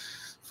good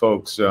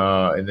folks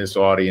in this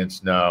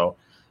audience know.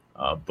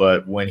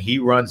 But when he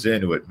runs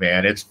into it,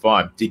 man, it's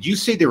fun. Did you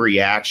see the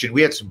reaction?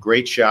 We had some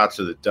great shots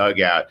of the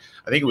dugout.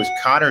 I think it was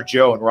Connor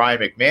Joe and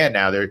Ryan McMahon.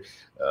 Now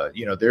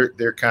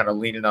they're kind of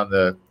leaning on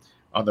the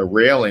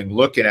railing,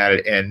 looking at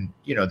it, and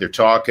they're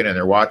talking and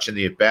they're watching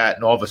the at bat,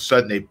 and all of a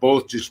sudden they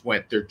both just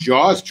their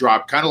jaws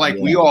dropped, kind of like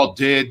we all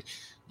did,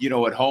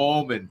 at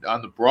home and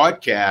on the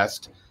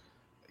broadcast.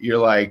 You're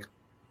like,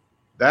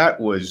 that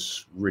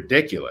was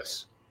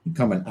ridiculous.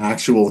 Become an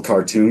actual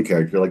cartoon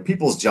character. Like,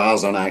 people's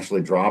jaws don't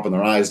actually drop and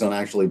their eyes don't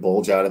actually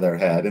bulge out of their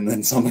head, and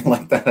then something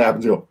like that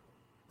happens to them.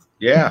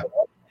 Yeah,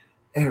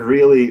 it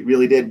really,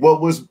 really did. What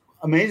was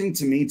amazing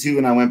to me too,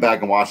 and I went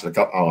back and watched it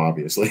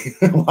obviously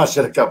watched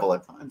it a couple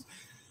of times,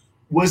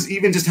 was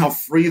even just how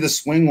free the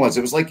swing was.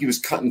 It was like he was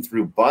cutting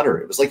through butter.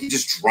 It was like he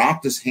just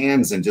dropped his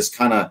hands and just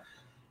kind of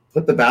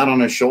put the bat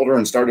on his shoulder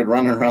and started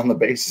running around the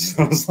bases.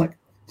 I was like,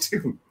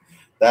 dude.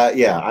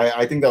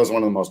 I think that was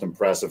one of the most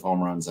impressive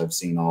home runs I've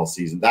seen all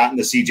season. That and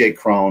the CJ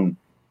Cron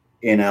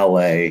in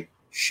LA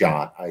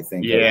shot, I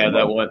think. Yeah,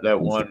 that one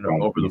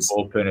over the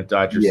bullpen at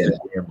Dodger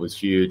Stadium was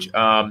huge.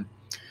 I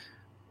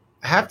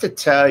have to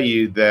tell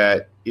you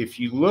that if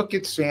you look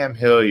at Sam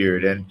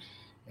Hilliard and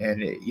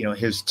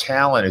his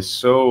talent is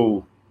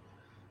so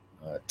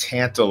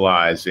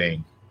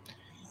tantalizing,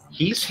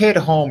 he's hit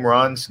home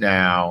runs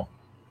now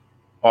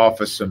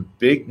off of some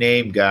big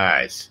name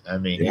guys. I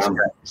mean, he's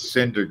got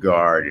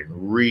Syndergaard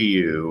and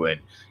Ryu and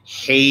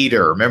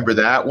Hader. Remember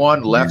that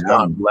one? Left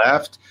on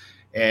left.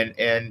 And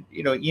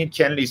Ian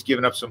Kennedy's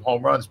given up some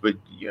home runs, but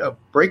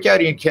break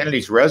out Ian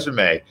Kennedy's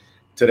resume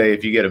today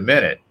if you get a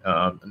minute.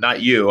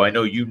 Not you. I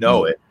know you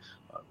know it.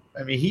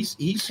 I mean,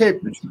 he's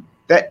hit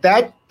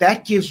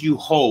that gives you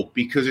hope,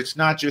 because it's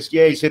not just,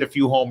 yeah, he's hit a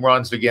few home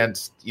runs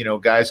against,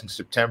 guys in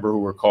September who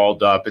were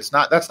called up. That's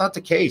not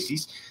the case.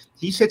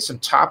 He's hit some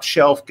top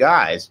shelf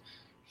guys.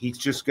 He's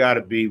just got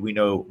to be, we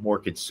know, more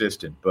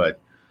consistent. But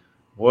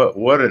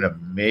what an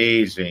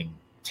amazing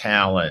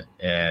talent,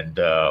 and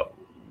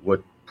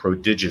what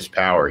prodigious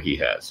power he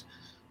has.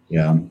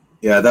 Yeah,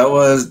 that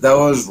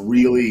was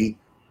really,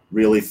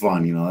 really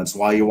fun. That's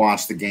why you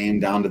watch the game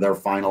down to their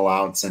final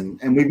outs,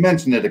 and we've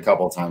mentioned it a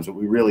couple of times, but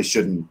we really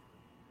shouldn't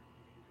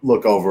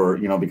look over,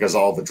 because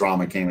all the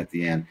drama came at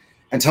the end.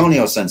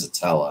 Antonio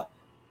Senzatella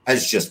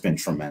has just been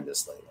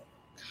tremendous lately.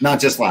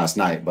 Not just last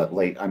night, but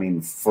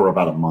for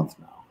about a month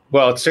now.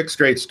 Well, it's 6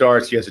 straight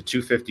starts. He has a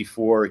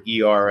 2.54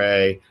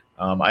 ERA.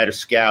 I had a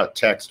scout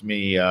text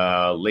me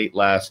late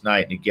last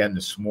night and again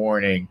this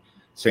morning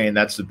saying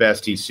that's the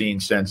best he's seen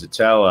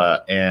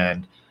Senzatella.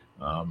 And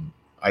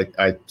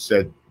I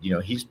said,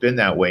 he's been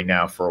that way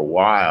now for a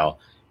while.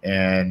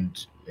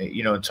 And,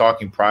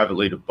 talking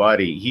privately to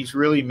Buddy, he's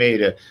really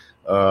made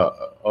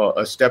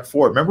a step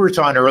forward. Remember we were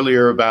talking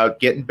earlier about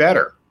getting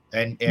better.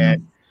 And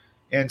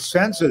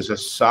Senza's a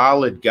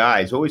solid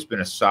guy. He's always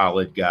been a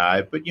solid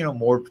guy, but,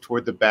 more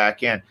toward the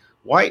back end.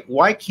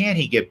 Why can't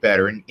he get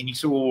better? And you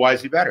say, well, why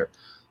is he better?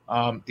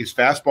 His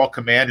fastball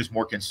command is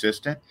more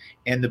consistent.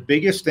 And the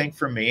biggest thing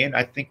for me, and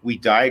I think we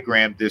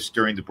diagrammed this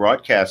during the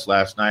broadcast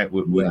last night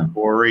with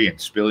Corey and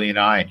Spilly and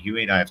I, and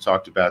Huey and I have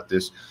talked about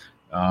this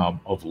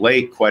of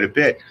late quite a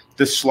bit.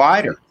 The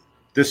slider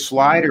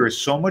is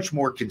so much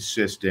more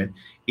consistent.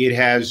 It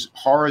has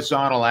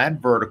horizontal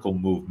and vertical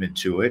movement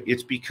to it.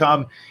 It's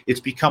become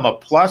a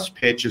plus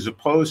pitch as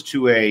opposed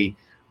to a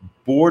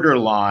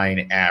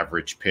borderline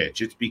average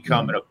pitch. It's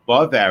become an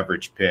above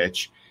average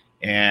pitch,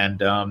 and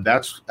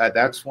that's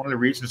one of the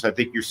reasons I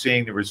think you're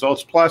seeing the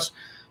results. Plus,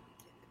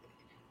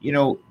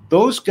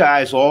 those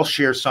guys all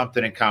share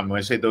something in common. When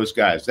I say those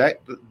guys,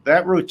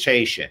 that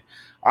rotation,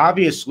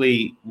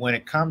 obviously, when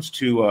it comes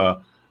to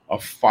a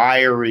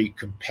fiery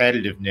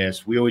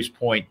competitiveness, we always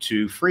point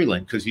to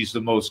Freeland because he's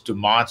the most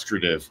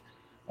demonstrative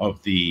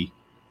of the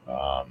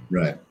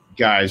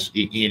guys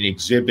in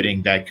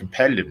exhibiting that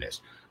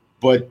competitiveness.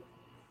 But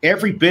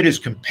every bit as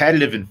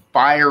competitive and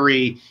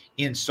fiery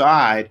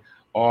inside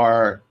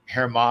are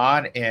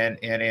Germán and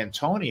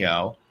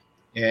Antonio.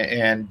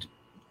 And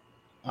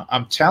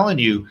I'm telling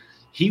you,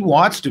 he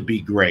wants to be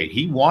great.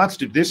 He wants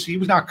to He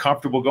was not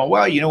comfortable going,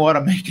 well, you know what?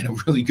 I'm making a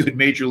really good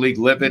major league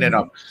living and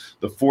I'm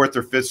the 4th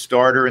or 5th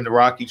starter in the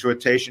Rockies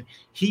rotation.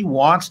 He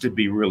wants to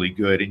be really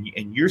good.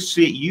 And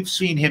you've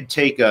seen him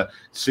take a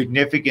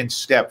significant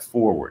step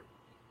forward.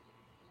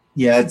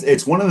 Yeah,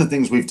 it's one of the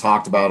things we've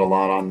talked about a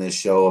lot on this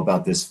show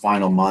about this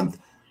final month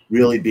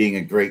really being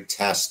a great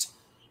test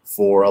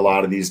for a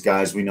lot of these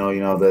guys. We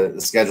know, the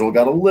schedule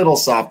got a little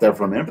soft there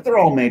for a minute, but they're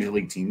all major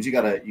league teams. You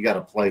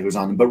gotta play who's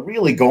on them. But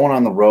really going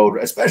on the road,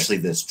 especially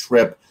this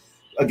trip,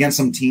 against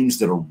some teams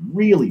that are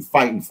really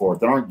fighting for it,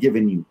 that aren't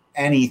giving you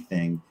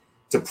anything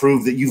to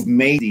prove that you've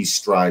made these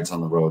strides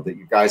on the road, that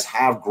you guys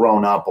have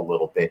grown up a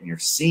little bit, and you're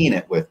seeing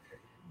it with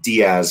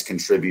Diaz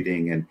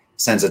contributing and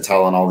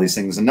Senzatella and all these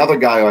things. Another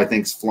guy who I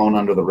think's flown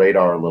under the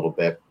radar a little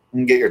bit. You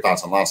can get your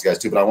thoughts on lots of guys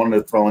too, but I wanted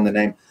to throw in the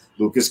name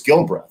Lucas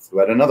Gilbreth, who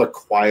had another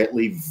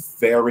quietly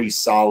very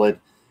solid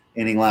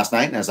inning last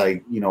night. And as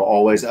I,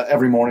 always,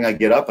 every morning I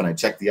get up and I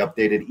check the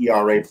updated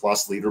ERA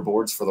plus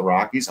leaderboards for the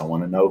Rockies. I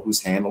want to know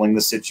who's handling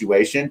the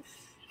situation.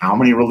 How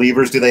many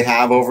relievers do they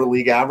have over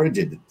league average?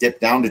 It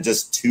dipped down to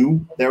just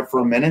 2 there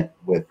for a minute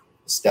with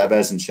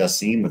Estevez and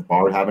Chacin, with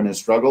Bard having his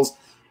struggles.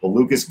 Well,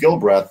 Lucas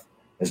Gilbreth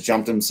has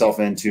jumped himself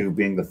into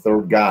being the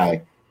 3rd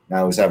guy.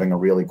 Now he's having a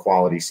really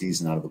quality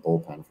season out of the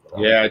bullpen.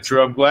 Yeah,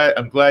 Drew, I'm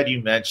glad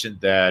you mentioned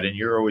that, and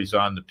you're always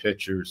on the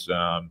pitchers.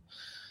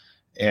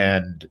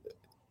 And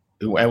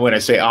when I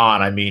say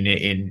on, I mean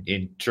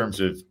in terms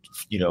of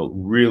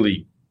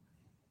really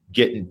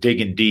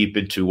digging deep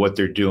into what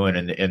they're doing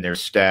and their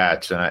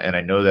stats, and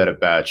I know that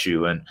about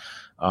you. And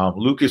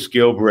Lucas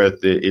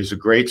Gilbreth is a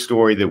great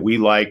story that we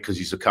like because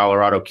he's a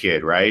Colorado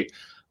kid, right?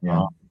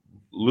 Yeah.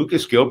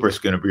 Lucas Gilbreth's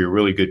going to be a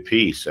really good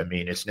piece. I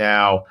mean, it's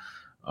now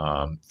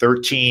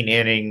 13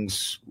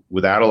 innings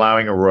without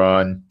allowing a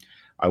run.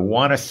 I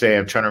want to say,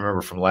 I'm trying to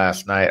remember from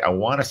last night, I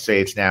want to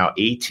say it's now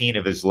 18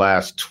 of his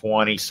last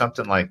 20,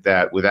 something like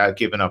that, without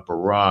giving up a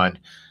run.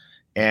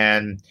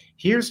 And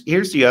here's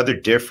the other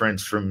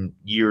difference from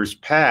years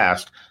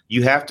past.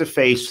 You have to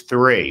face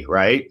 3,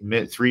 right?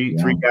 Three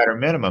batter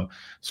minimum.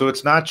 So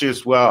it's not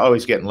just,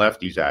 he's getting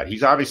lefties out.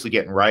 He's obviously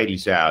getting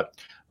righties out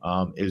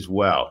as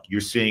well. You're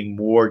seeing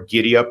more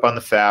giddy up on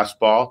the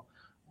fastball.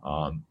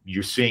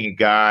 You're seeing a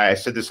guy, I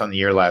said this on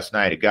the air last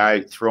night, a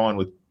guy throwing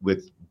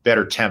with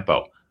better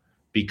tempo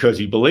because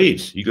he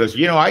believes. He goes,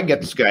 I can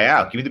get this guy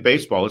out. Give me the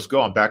baseball. Let's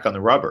go. I'm back on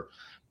the rubber.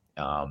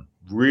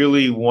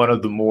 Really one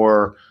of the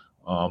more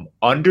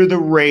under the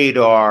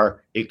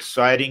radar,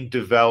 exciting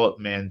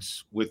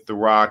developments with the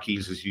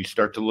Rockies as you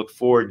start to look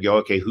forward and go,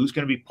 okay, who's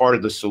going to be part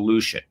of the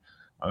solution?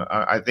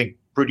 I think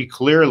pretty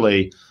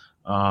clearly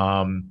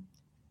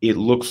it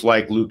looks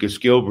like Lucas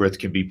Gilbreth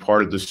can be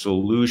part of the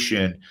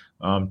solution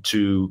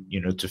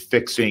to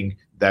fixing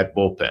that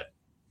bullpen.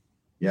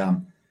 Yeah.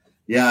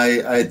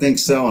 Yeah, I think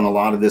so. And a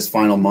lot of this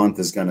final month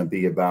is going to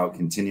be about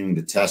continuing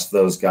to test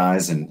those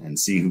guys and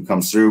see who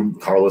comes through.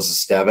 Carlos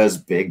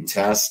Estevez, big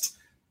test,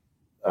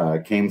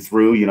 came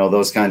through,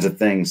 those kinds of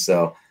things.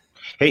 So,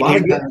 hey,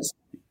 I'm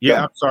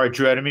sorry,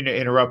 Drew, I didn't mean to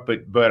interrupt,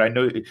 but I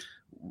know,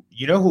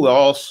 who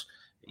else,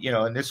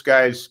 and this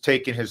guy's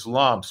taking his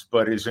lumps,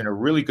 but is in a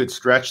really good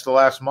stretch the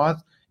last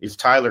month, is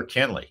Tyler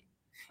Kinley.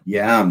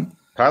 Yeah.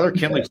 Tyler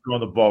Kinley's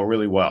throwing the ball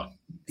really well.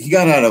 He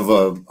got out of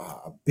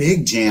a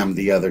big jam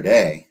the other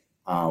day.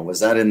 Was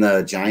that in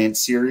the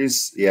Giants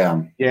series?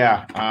 Yeah.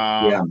 Yeah.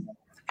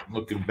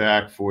 Looking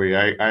back for you,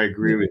 I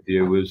agree with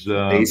you. It was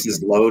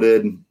bases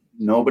loaded,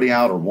 nobody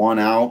out or one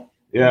out.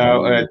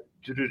 Yeah,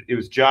 it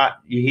was John.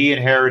 He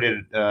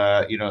inherited,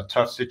 a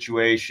tough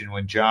situation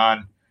when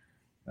John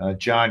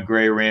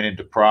Gray ran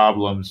into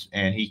problems,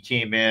 and he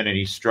came in and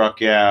he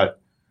struck out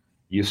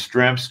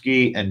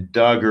Yastrzemski and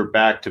Duggar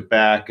back to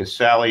back.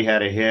 Casale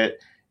had a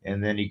hit,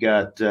 and then he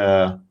got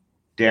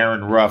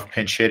Darren Ruff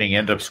pinch hitting,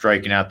 end up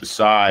striking out the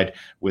side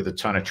with a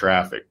ton of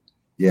traffic.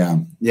 Yeah.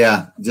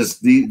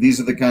 Just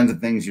these are the kinds of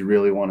things you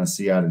really want to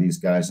see out of these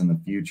guys in the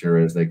future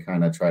as they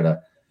kind of try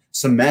to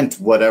cement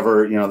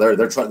whatever,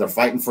 they're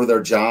fighting for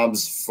their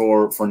jobs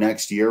for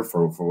next year,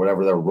 for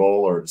whatever their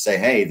role, or say,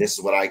 hey, this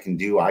is what I can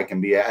do. I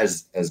can be,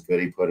 as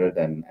Goody put it,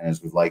 and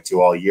as we'd like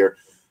to all year,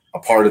 a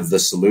part of the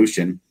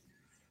solution.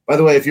 By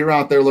the way, if you're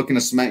out there looking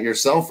to cement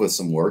yourself with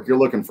some work, you're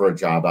looking for a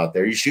job out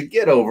there, you should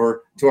get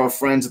over to our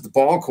friends at the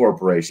Ball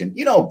Corporation.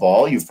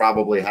 Ball, you've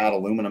probably had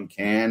aluminum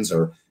cans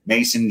or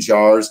mason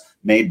jars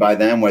made by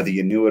them, whether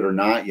you knew it or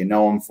not. You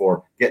know them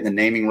for getting the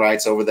naming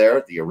rights over there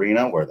at the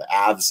arena where the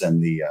Avs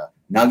and the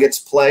Nuggets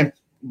play.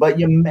 But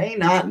you may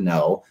not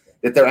know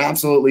that they're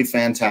absolutely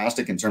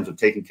fantastic in terms of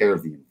taking care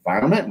of the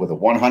environment with a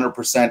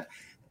 100%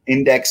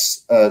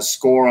 index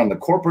score on the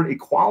Corporate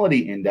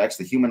Equality Index,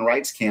 the Human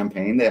Rights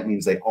Campaign. That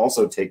means they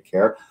also take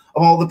care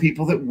of all the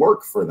people that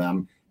work for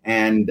them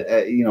and,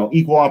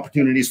 equal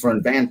opportunities for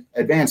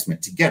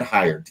advancement, to get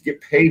hired, to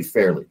get paid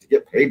fairly, to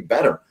get paid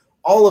better,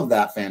 all of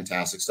that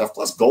fantastic stuff.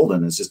 Plus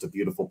Golden is just a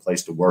beautiful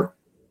place to work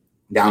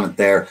down at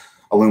their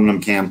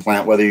aluminum can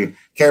plant, whether you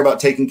care about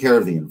taking care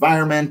of the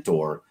environment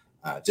or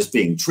just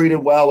being treated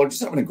well or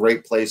just having a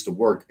great place to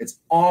work. It's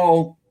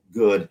all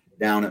good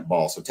down at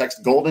Ball. So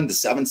text Golden to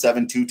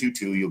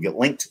 77222. You'll get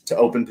linked to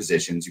open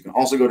positions. You can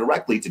also go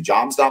directly to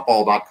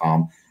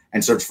jobs.ball.com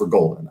and search for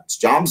Golden. That's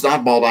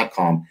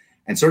jobs.ball.com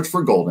and search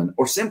for Golden,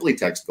 or simply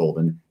text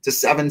Golden to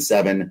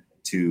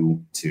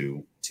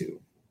 77222.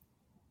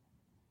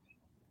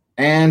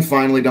 And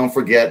finally, don't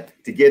forget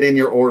to get in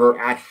your order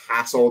at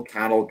Hassel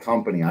Cattle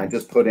Company. I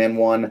just put in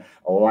one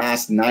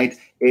last night.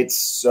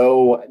 It's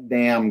so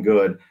damn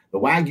good. The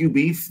Wagyu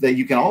beef that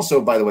you can also,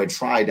 by the way,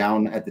 try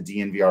down at the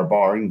DNVR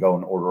bar. You can go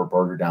and order a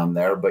burger down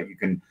there. But you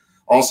can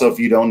also, if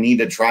you don't need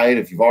to try it,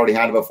 if you've already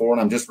had it before,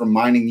 and I'm just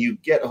reminding you,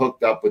 get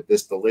hooked up with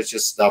this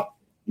delicious stuff.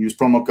 Use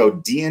promo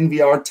code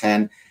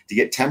DNVR10 to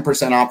get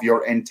 10% off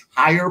your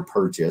entire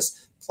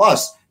purchase.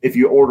 Plus, if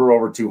you order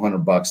over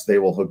 $200, they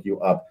will hook you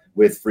up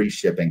with free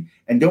shipping.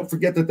 And don't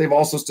forget that they've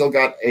also still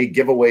got a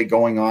giveaway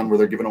going on where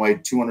they're giving away a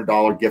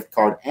 $200 gift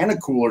card and a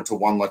cooler to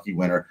one lucky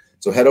winner.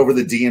 So head over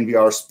to the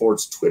DNVR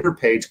Sports Twitter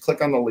page,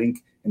 click on the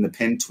link in the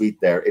pinned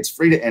tweet there. It's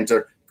free to enter.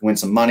 You can win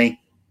some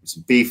money,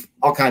 some beef,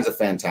 all kinds of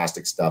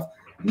fantastic stuff.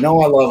 I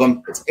love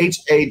them.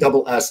 It's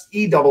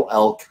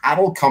HASSELL,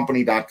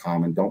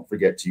 cattlecompany.com. And don't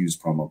forget to use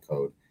promo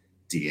code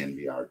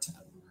DNVR10.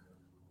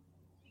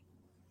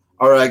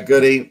 All right,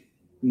 Goody.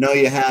 Know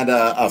you had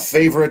a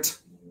favorite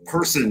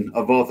person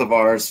of both of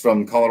ours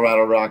from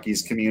Colorado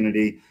Rockies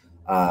community,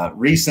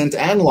 recent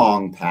and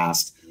long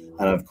past,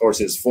 and of course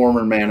his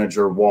former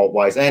manager Walt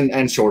Weiss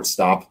and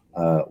shortstop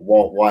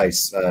Walt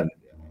Weiss,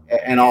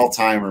 an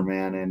all-timer,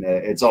 man. And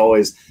it's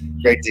always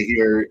great to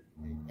hear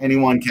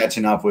anyone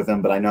catching up with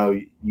him, but I know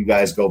you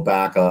guys go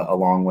back a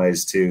long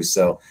ways too.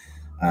 So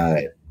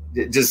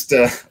just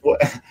tell us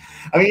what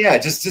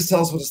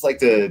it's like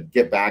to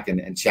get back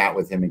and chat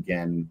with him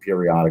again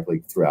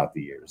periodically throughout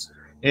the years.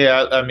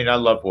 Yeah, I mean, I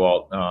love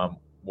Walt.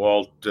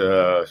 Walt,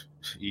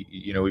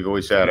 we've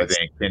always had, I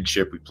think,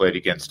 kinship. We played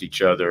against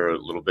each other a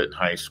little bit in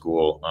high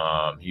school.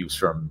 He was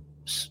from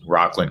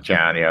Rockland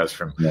County. I was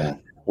from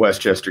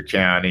Westchester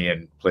County,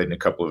 and played in a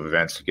couple of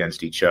events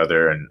against each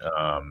other. And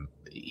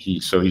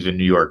he's a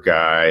New York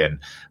guy. And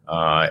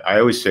I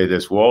always say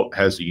this: Walt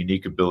has a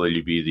unique ability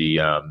to be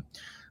the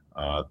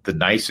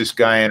nicest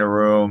guy in a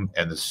room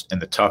and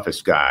the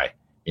toughest guy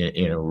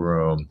in a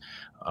room.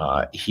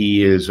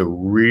 He is a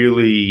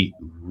really,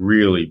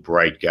 really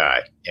bright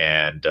guy,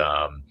 and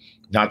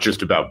not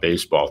just about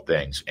baseball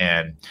things.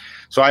 And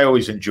so I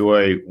always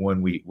enjoy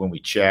when we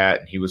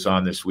chat. And he was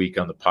on this week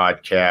on the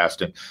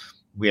podcast, and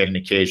we had an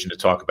occasion to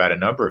talk about a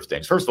number of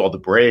things. First of all, the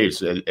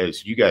Braves,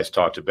 as you guys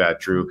talked about,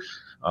 Drew,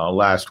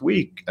 last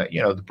week.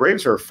 The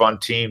Braves are a fun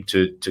team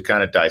to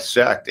kind of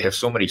dissect. They have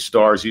so many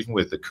stars, even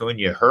with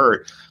Acuna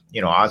hurt.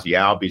 Ozzie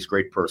Albies,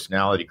 great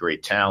personality,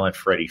 great talent.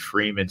 Freddie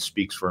Freeman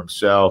speaks for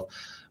himself.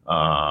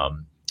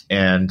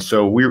 And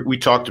so we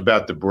talked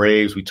about the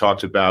Braves. We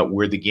talked about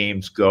where the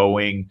game's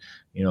going,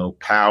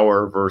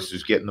 power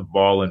versus getting the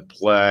ball in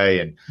play,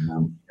 and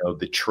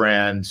the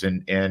trends.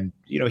 And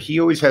he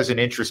always has an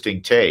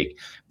interesting take.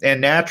 And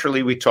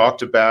naturally, we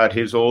talked about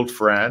his old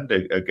friend,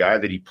 a guy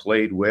that he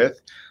played with,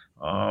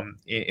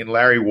 in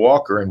Larry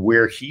Walker, and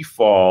where he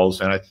falls.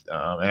 And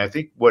I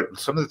think what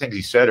some of the things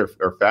he said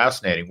are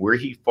fascinating, where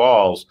he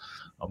falls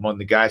among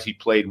the guys he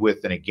played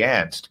with and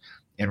against.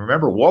 And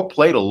remember, Walt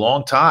played a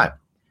long time,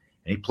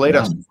 and he played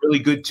on some really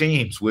good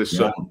teams with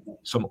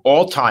some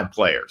all-time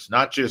players,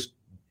 not just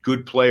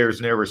good players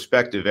in their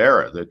respective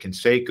era, the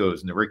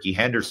Cansecos and the Ricky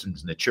Hendersons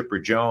and the Chipper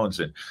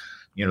Jones, and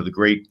the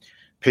great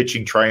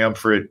pitching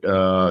triumvirate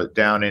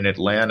down in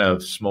Atlanta of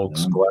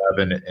Smoltz,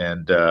 Glavine,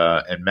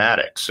 and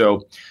Maddox.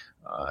 So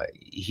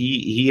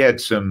he had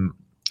some,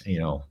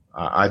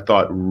 I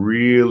thought,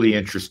 really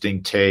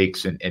interesting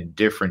takes and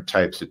different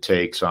types of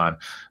takes on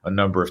a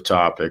number of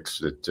topics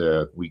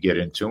that we get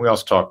into. And we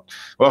also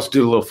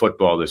did a little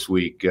football this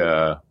week.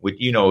 With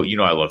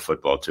I love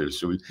football too,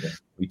 so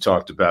we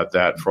talked about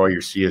that for all your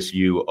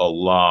CSU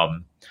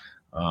alum.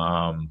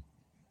 I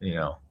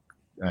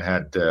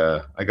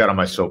got on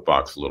my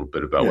soapbox a little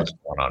bit about what's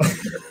going on over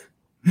there.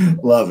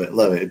 Love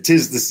it.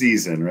 'Tis the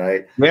season,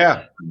 right?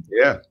 Yeah.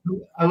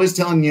 I was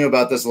telling you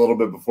about this a little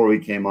bit before we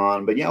came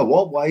on, but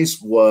Walt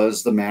Weiss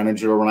was the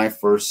manager when I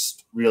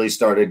first really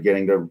started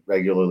getting to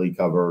regularly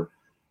cover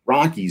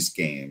Rockies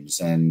games.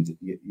 And,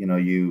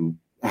 you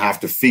have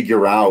to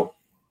figure out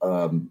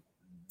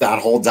that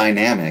whole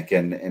dynamic.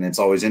 And it's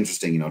always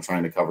interesting,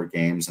 trying to cover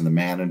games. And the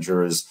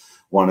manager is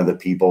one of the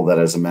people that,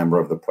 as a member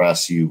of the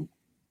press, you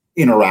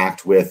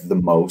interact with the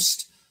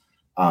most.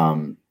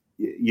 And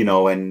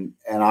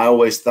I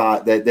always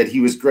thought that he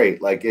was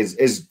great, like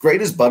as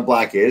great as Bud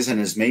Black is, and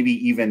as maybe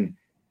even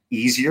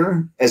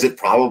easier as it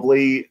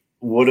probably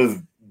would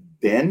have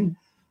been.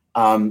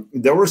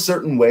 There were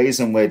certain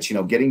ways in which,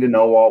 getting to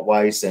know Walt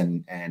Weiss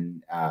and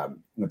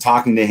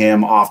talking to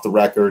him off the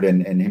record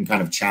and him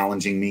kind of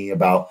challenging me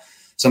about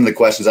some of the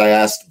questions I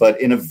asked, but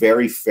in a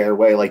very fair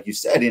way, like you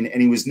said.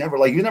 And he was never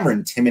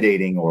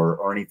intimidating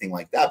or anything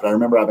like that. But I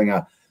remember having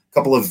a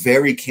couple of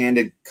very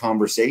candid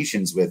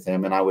conversations with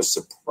him, and I was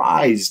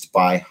surprised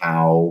by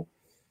how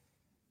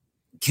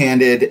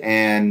candid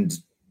and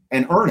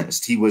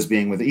earnest he was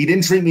being with it. He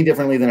didn't treat me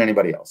differently than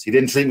anybody else. He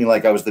didn't treat me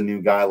like I was the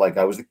new guy, like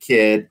I was the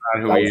kid, I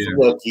was the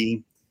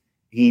rookie.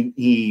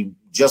 He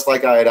just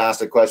like I had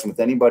asked a question with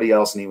anybody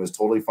else, and he was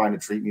totally fine to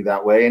treat me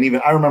that way. And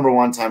even I remember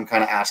one time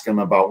kind of asking him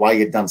about why he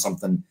had done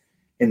something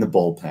in the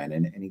bullpen,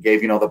 and he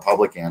gave the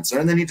public answer,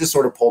 and then he just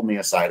sort of pulled me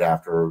aside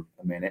after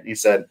a minute, and he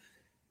said,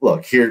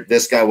 "Look, here,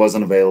 this guy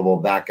wasn't available.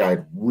 That guy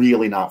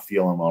really not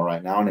feeling well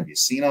right now. And have you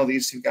seen how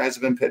these two guys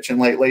have been pitching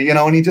lately?"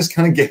 And he just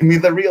kind of gave me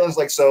the real. It's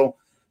like, so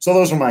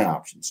those are my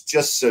options,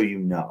 just so you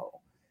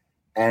know.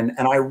 And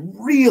I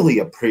really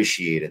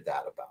appreciated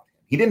that about him.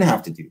 He didn't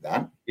have to do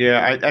that.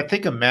 Yeah, I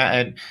think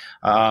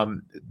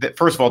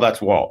first of all,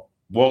 that's Walt.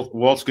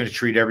 Walt's going to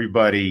treat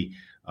everybody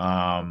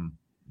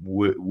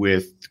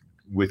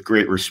with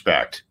great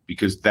respect,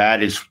 because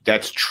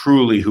that's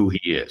truly who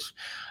he is.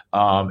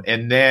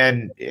 And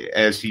then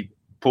as he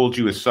pulled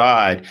you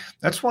aside,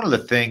 that's one of the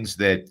things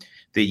that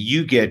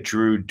you get,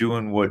 Drew,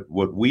 doing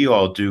what we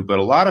all do. But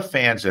a lot of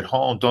fans at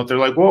home don't. They're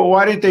like, well,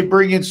 why didn't they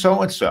bring in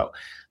so-and-so?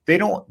 They're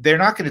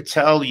not going to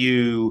tell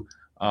you.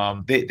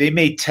 They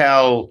may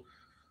tell,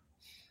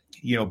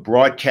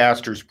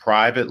 broadcasters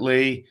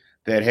privately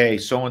that, hey,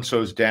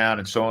 so-and-so's down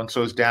and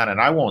so-and-so's down, and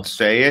I won't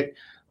say it.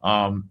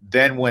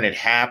 Then when it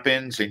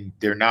happens and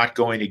they're not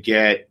going to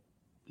get,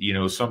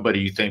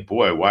 somebody you think,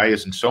 boy, why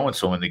isn't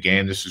so-and-so in the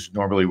game? This is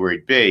normally where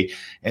he'd be.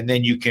 And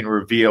then you can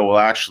reveal, well,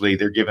 actually,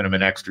 they're giving him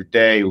an extra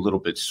day, a little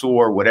bit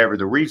sore, whatever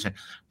the reason.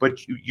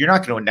 But you're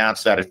not going to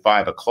announce that at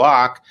 5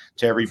 o'clock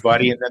to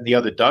everybody. And then the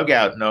other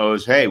dugout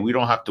knows, hey, we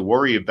don't have to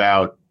worry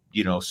about,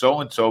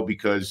 so-and-so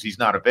because he's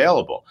not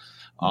available.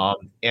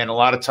 And a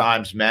lot of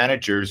times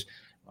managers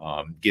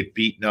get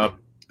beaten up,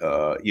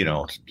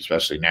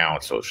 especially now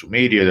on social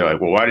media. They're like,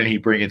 well, why didn't he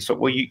bring in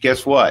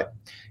guess what?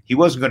 He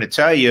wasn't going to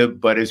tell you,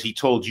 but as he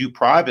told you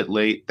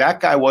privately,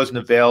 that guy wasn't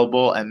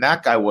available and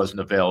that guy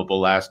wasn't available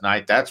last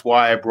night. That's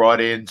why I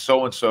brought in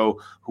so-and-so,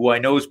 who I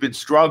know has been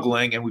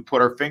struggling, and we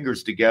put our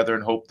fingers together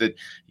and hope that,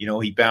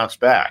 he bounced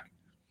back.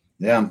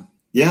 Yeah.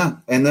 Yeah.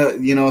 And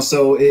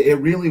so it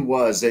really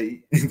was.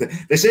 They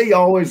say you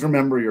always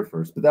remember your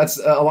first, but that's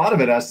a lot of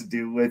it has to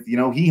do with,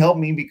 he helped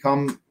me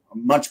become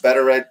much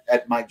better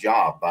at my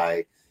job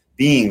by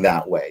being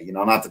that way,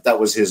 not that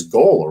was his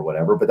goal or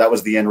whatever, but that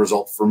was the end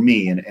result for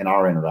me in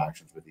our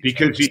interactions with each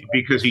other.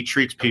 Because he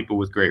treats people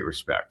with great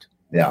respect.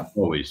 Yeah.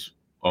 Always.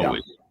 Yeah.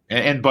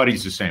 And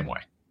Buddy's the same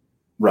way.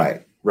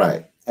 Right.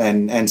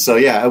 And so,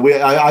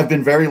 I've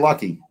been very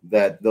lucky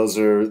that those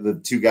are the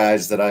two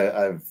guys that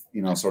I've,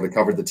 sort of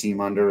covered the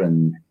team under.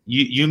 And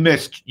you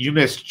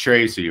missed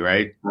Tracy,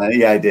 right?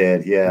 Yeah, I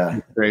did.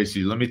 Yeah.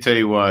 Tracy, let me tell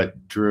you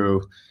what,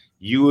 Drew,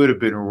 you would have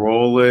been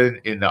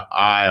rolling in the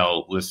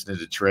aisle listening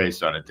to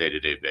Trace on a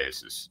day-to-day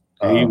basis.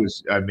 He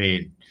was,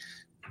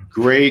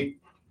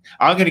 great.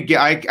 I'm gonna get.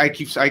 I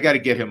got to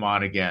get him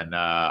on again.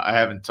 I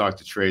haven't talked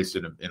to Trace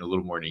in a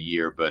little more than a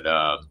year, but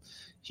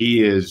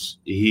he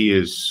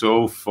is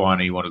so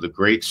funny. One of the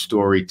great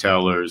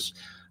storytellers,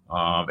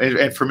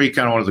 and for me,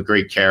 kind of one of the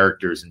great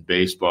characters in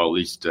baseball, at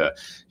least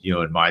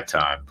in my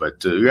time. But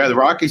the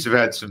Rockies have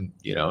had some.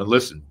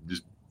 Listen,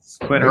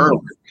 Clint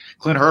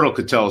Hurdle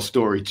could tell a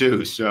story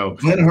too. So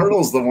Clint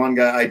Hurdle's the one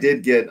guy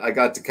I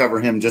got to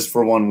cover him just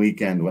for one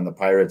weekend when the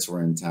Pirates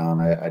were in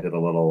town. I did a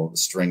little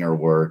stringer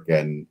work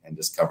and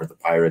just covered the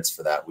Pirates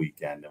for that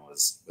weekend and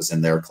was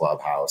in their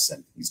clubhouse,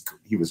 and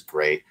he was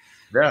great.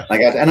 Yeah.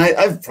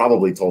 I've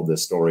probably told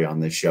this story on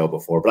this show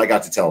before, but I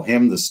got to tell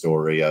him the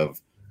story of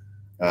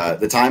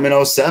the time in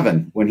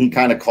 2007 when he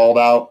kind of called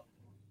out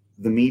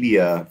the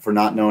media for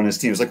not knowing his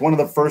team. It was like one of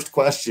the first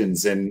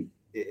questions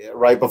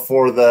right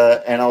before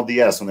the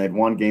NLDS when they'd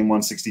won game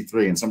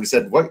 163. And somebody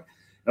said, "What?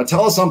 Now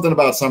tell us something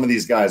about some of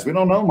these guys. We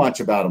don't know much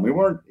about them. We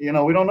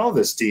don't know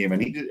this team."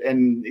 And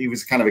he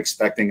was kind of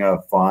expecting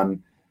a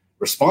fun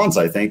response,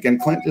 I think. And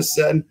Clint just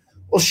said,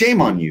 "Well,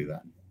 shame on you then.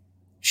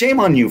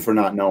 Shame on you for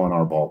not knowing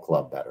our ball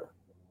club better.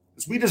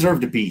 Because we deserve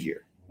to be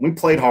here. We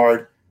played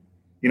hard,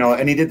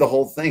 and he did the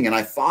whole thing. And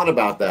I thought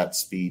about that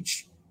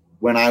speech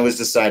when I was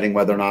deciding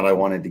whether or not I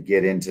wanted to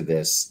get into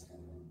this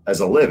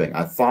as a living.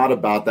 I thought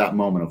about that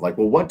moment of like,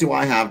 well, what do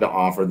I have to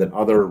offer that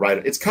other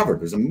writers? It's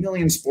covered. There's a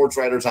million sports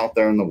writers out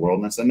there in the world.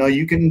 And I said, no,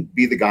 you can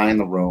be the guy in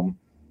the room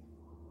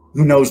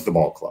who knows the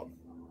ball club.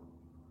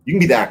 You can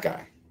be that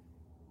guy.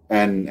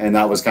 And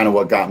that was kind of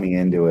what got me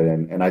into it.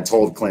 And I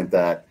told Clint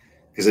that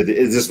because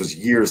this was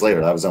years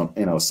later. That was in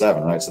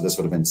 2007, right? So this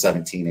would have been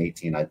 17,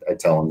 18. I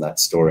tell him that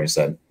story. I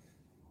said,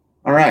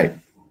 all right,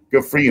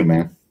 good for you,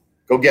 man.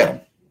 Go get him.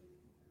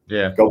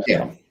 Yeah. Go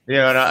get him.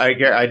 Yeah. And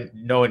I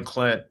know in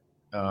Clint,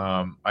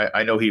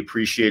 I know he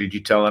appreciated you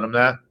telling him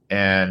that.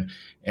 And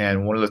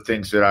one of the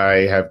things that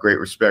I have great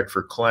respect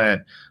for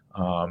Clint,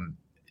 a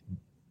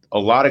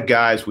lot of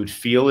guys would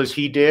feel as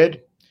he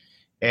did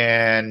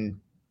and,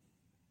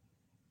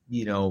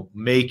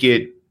 make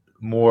it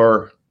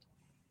more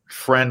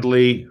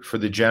friendly for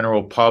the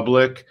general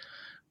public.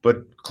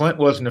 But Clint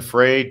wasn't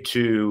afraid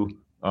to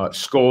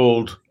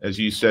scold, as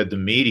you said, the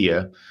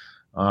media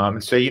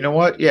and say, you know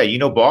what? Yeah,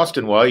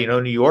 Boston well,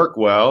 New York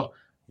well.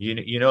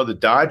 You know the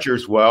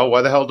Dodgers well.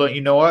 Why the hell don't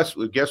you know us?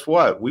 Well, guess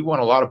what? We won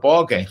a lot of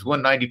ball games. We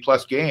won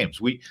 90-plus games.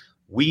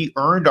 We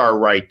earned our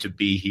right to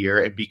be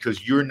here, and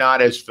because you're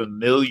not as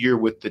familiar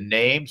with the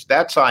names,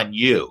 that's on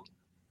you.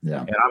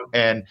 Yeah.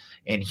 And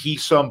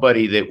he's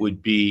somebody that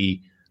would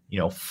be,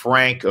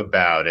 frank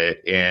about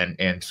it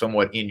and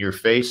somewhat in your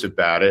face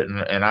about it,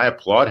 and I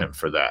applaud him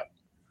for that.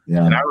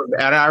 Yeah. And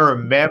I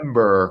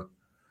remember,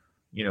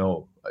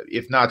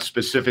 if not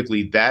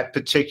specifically that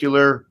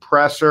particular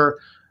presser,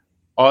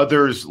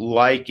 others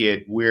like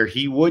it where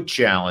he would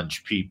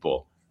challenge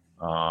people.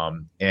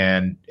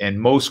 And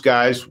most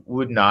guys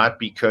would not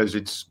because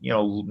it's,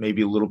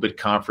 maybe a little bit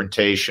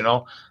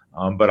confrontational.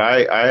 But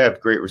I have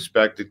great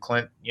respect that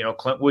Clint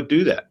would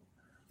do that.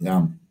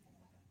 Yeah.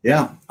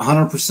 Yeah.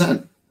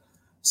 100%.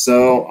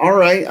 So, all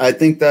right. I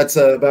think that's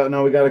about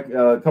now. We got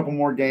a couple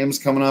more games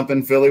coming up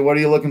in Philly. What are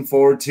you looking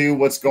forward to?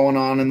 What's going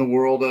on in the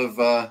world of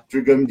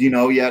Drew Goodman? Do you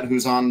know yet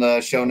who's on the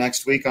show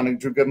next week on the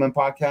Drew Goodman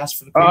podcast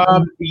for the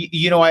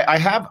people? I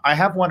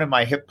have one in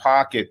my hip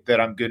pocket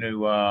that I'm going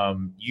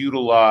to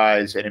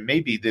utilize, and it may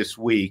be this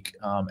week.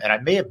 And I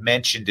may have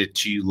mentioned it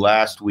to you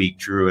last week,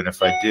 Drew. And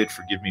if I did,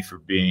 forgive me for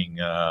being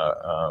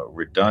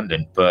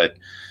redundant. But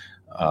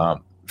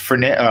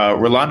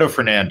Rolando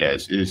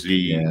Fernandez is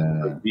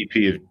the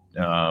VP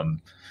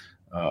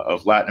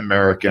of Latin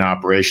American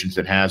operations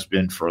that has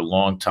been for a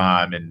long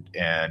time,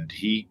 and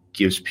he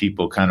gives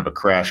people kind of a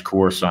crash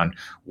course on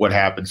what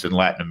happens in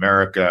Latin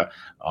America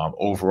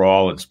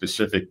overall and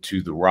specific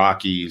to the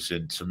Rockies,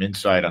 and some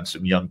insight on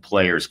some young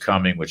players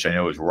coming, which I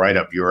know is right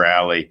up your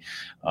alley.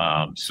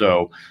 We're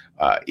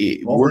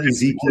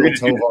Ezekiel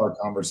Tovar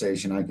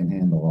conversation I can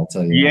handle, I'll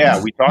tell you. Yeah,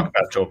 we talk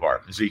about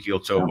Tovar, Ezekiel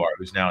Tovar,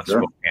 who's now in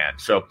Spokane.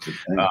 So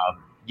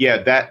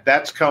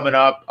that's coming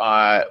up.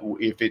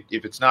 If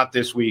it's not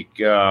this week,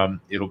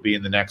 it'll be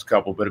in the next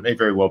couple, but it may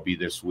very well be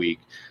this week.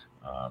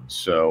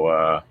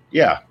 Excellent.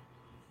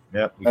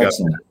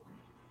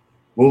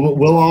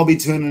 We'll all be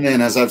tuning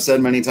in. As I've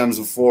said many times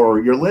before,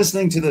 you're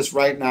listening to this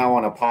right now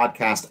on a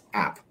podcast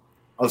app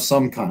of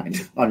some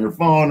kind on your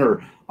phone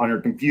or on your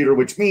computer,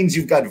 which means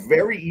you've got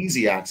very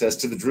easy access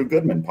to the Drew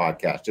Goodman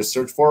podcast. Just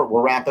search for it.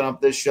 We're wrapping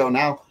up this show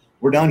now.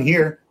 We're done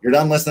here. You're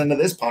done listening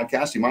to this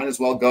podcast. You might as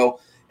well go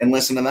and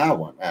listen to that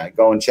one.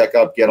 Go and check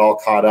up, get all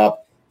caught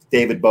up.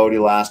 David Bodie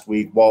last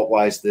week, Walt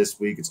Weiss this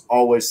week. It's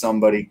always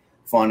somebody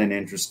fun and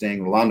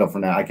interesting. Rolando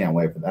Fernandez, I can't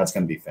wait for that. That's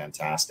going to be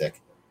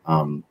fantastic.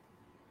 I'm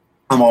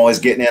always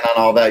getting in on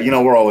all that.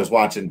 We're always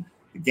watching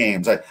the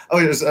games.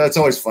 It's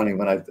always funny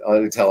when I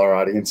tell our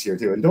audience here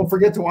too, and don't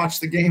forget to watch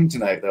the game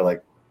tonight. They're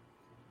like,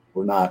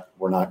 we're not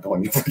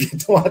going to forget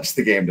to watch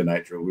the game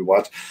tonight, Drew. We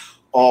watch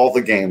all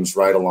the games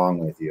right along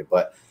with you.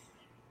 But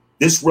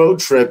this road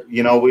trip,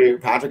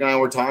 Patrick and I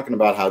were talking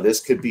about how this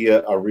could be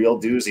a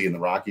real doozy, and the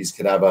Rockies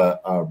could have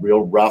a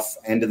real rough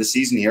end of the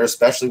season here,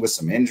 especially with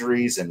some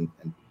injuries and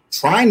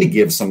trying to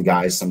give some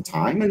guys some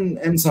time.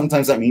 And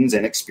sometimes that means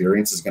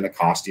inexperience is going to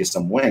cost you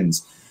some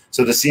wins.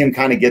 So to see him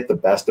kind of get the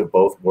best of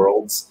both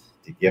worlds,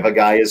 to give a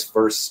guy his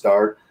first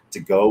start,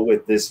 to go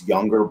with this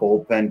younger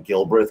bullpen,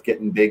 Gilbreth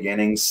getting big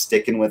innings,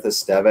 sticking with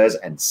Estevez,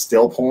 and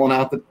still pulling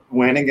out the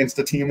win against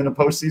a team in a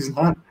postseason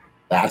hunt,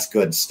 that's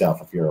good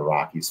stuff if you're a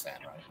Rockies fan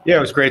right now. Yeah,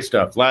 it was great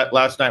stuff.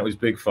 Last night was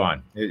big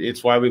fun.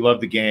 It's why we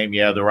love the game.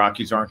 Yeah, the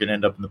Rockies aren't going to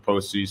end up in the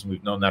postseason.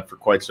 We've known that for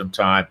quite some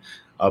time,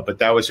 but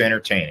that was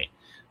entertaining.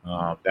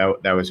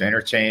 That was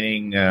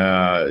entertaining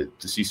to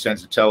see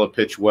Senzatella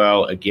pitch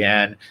well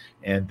again,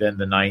 and then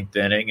the ninth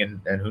inning,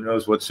 and who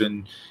knows what's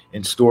in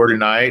store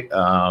tonight.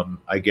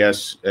 I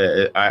guess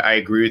I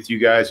agree with you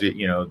guys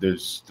that,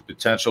 there's the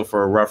potential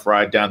for a rough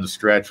ride down the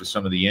stretch with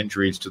some of the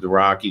injuries to the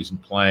Rockies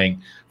and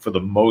playing, for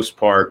the most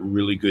part,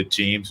 really good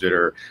teams that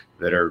are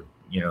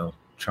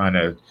trying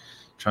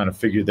to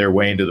figure their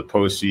way into the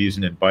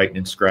postseason and biting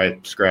and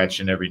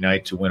scratching every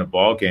night to win a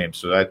ball game.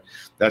 So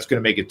that's going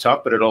to make it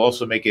tough, but it'll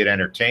also make it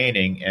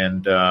entertaining.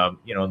 And,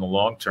 in the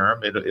long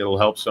term, it'll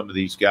help some of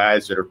these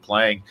guys that are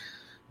playing,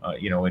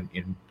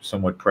 in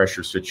somewhat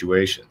pressure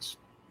situations.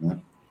 Yeah.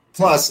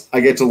 Plus, I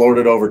get to lord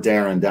it over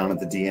Darren down at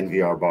the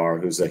DNVR bar,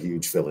 who's a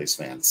huge Phillies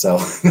fan. So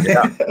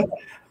yeah,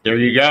 there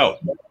you go.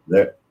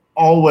 They're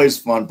always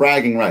fun,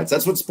 bragging rights.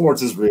 That's what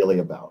sports is really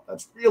about.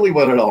 That's really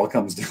what it all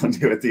comes down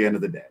to at the end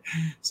of the day.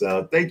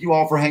 So thank you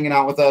all for hanging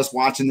out with us,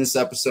 watching this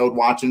episode,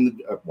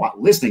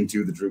 listening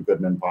to the Drew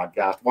Goodman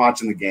podcast,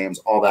 watching the games,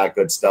 all that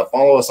good stuff.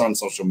 Follow us on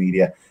social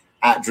media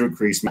at Drew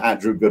Creasman, at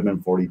Drew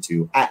Goodman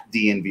 42, at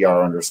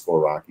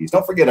DNVR_Rockies.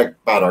 Don't forget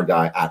about our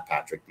guy at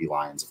Patrick D.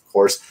 Lyons, of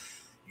course.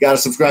 You got to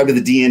subscribe to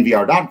the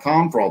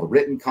DNVR.com for all the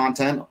written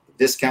content, the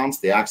discounts,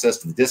 the access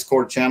to the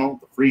Discord channel,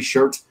 the free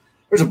shirt.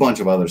 There's a bunch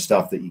of other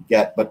stuff that you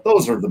get, but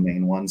those are the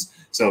main ones.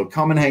 So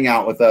come and hang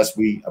out with us.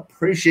 We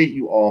appreciate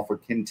you all for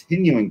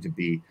continuing to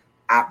be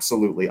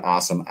absolutely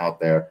awesome out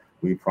there.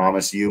 We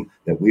promise you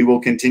that we will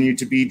continue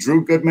to be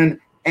Drew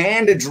Goodman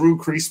and a Drew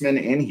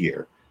Creasman in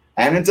here.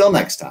 And until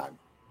next time,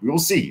 we will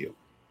see you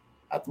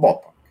at the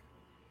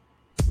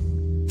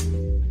ballpark.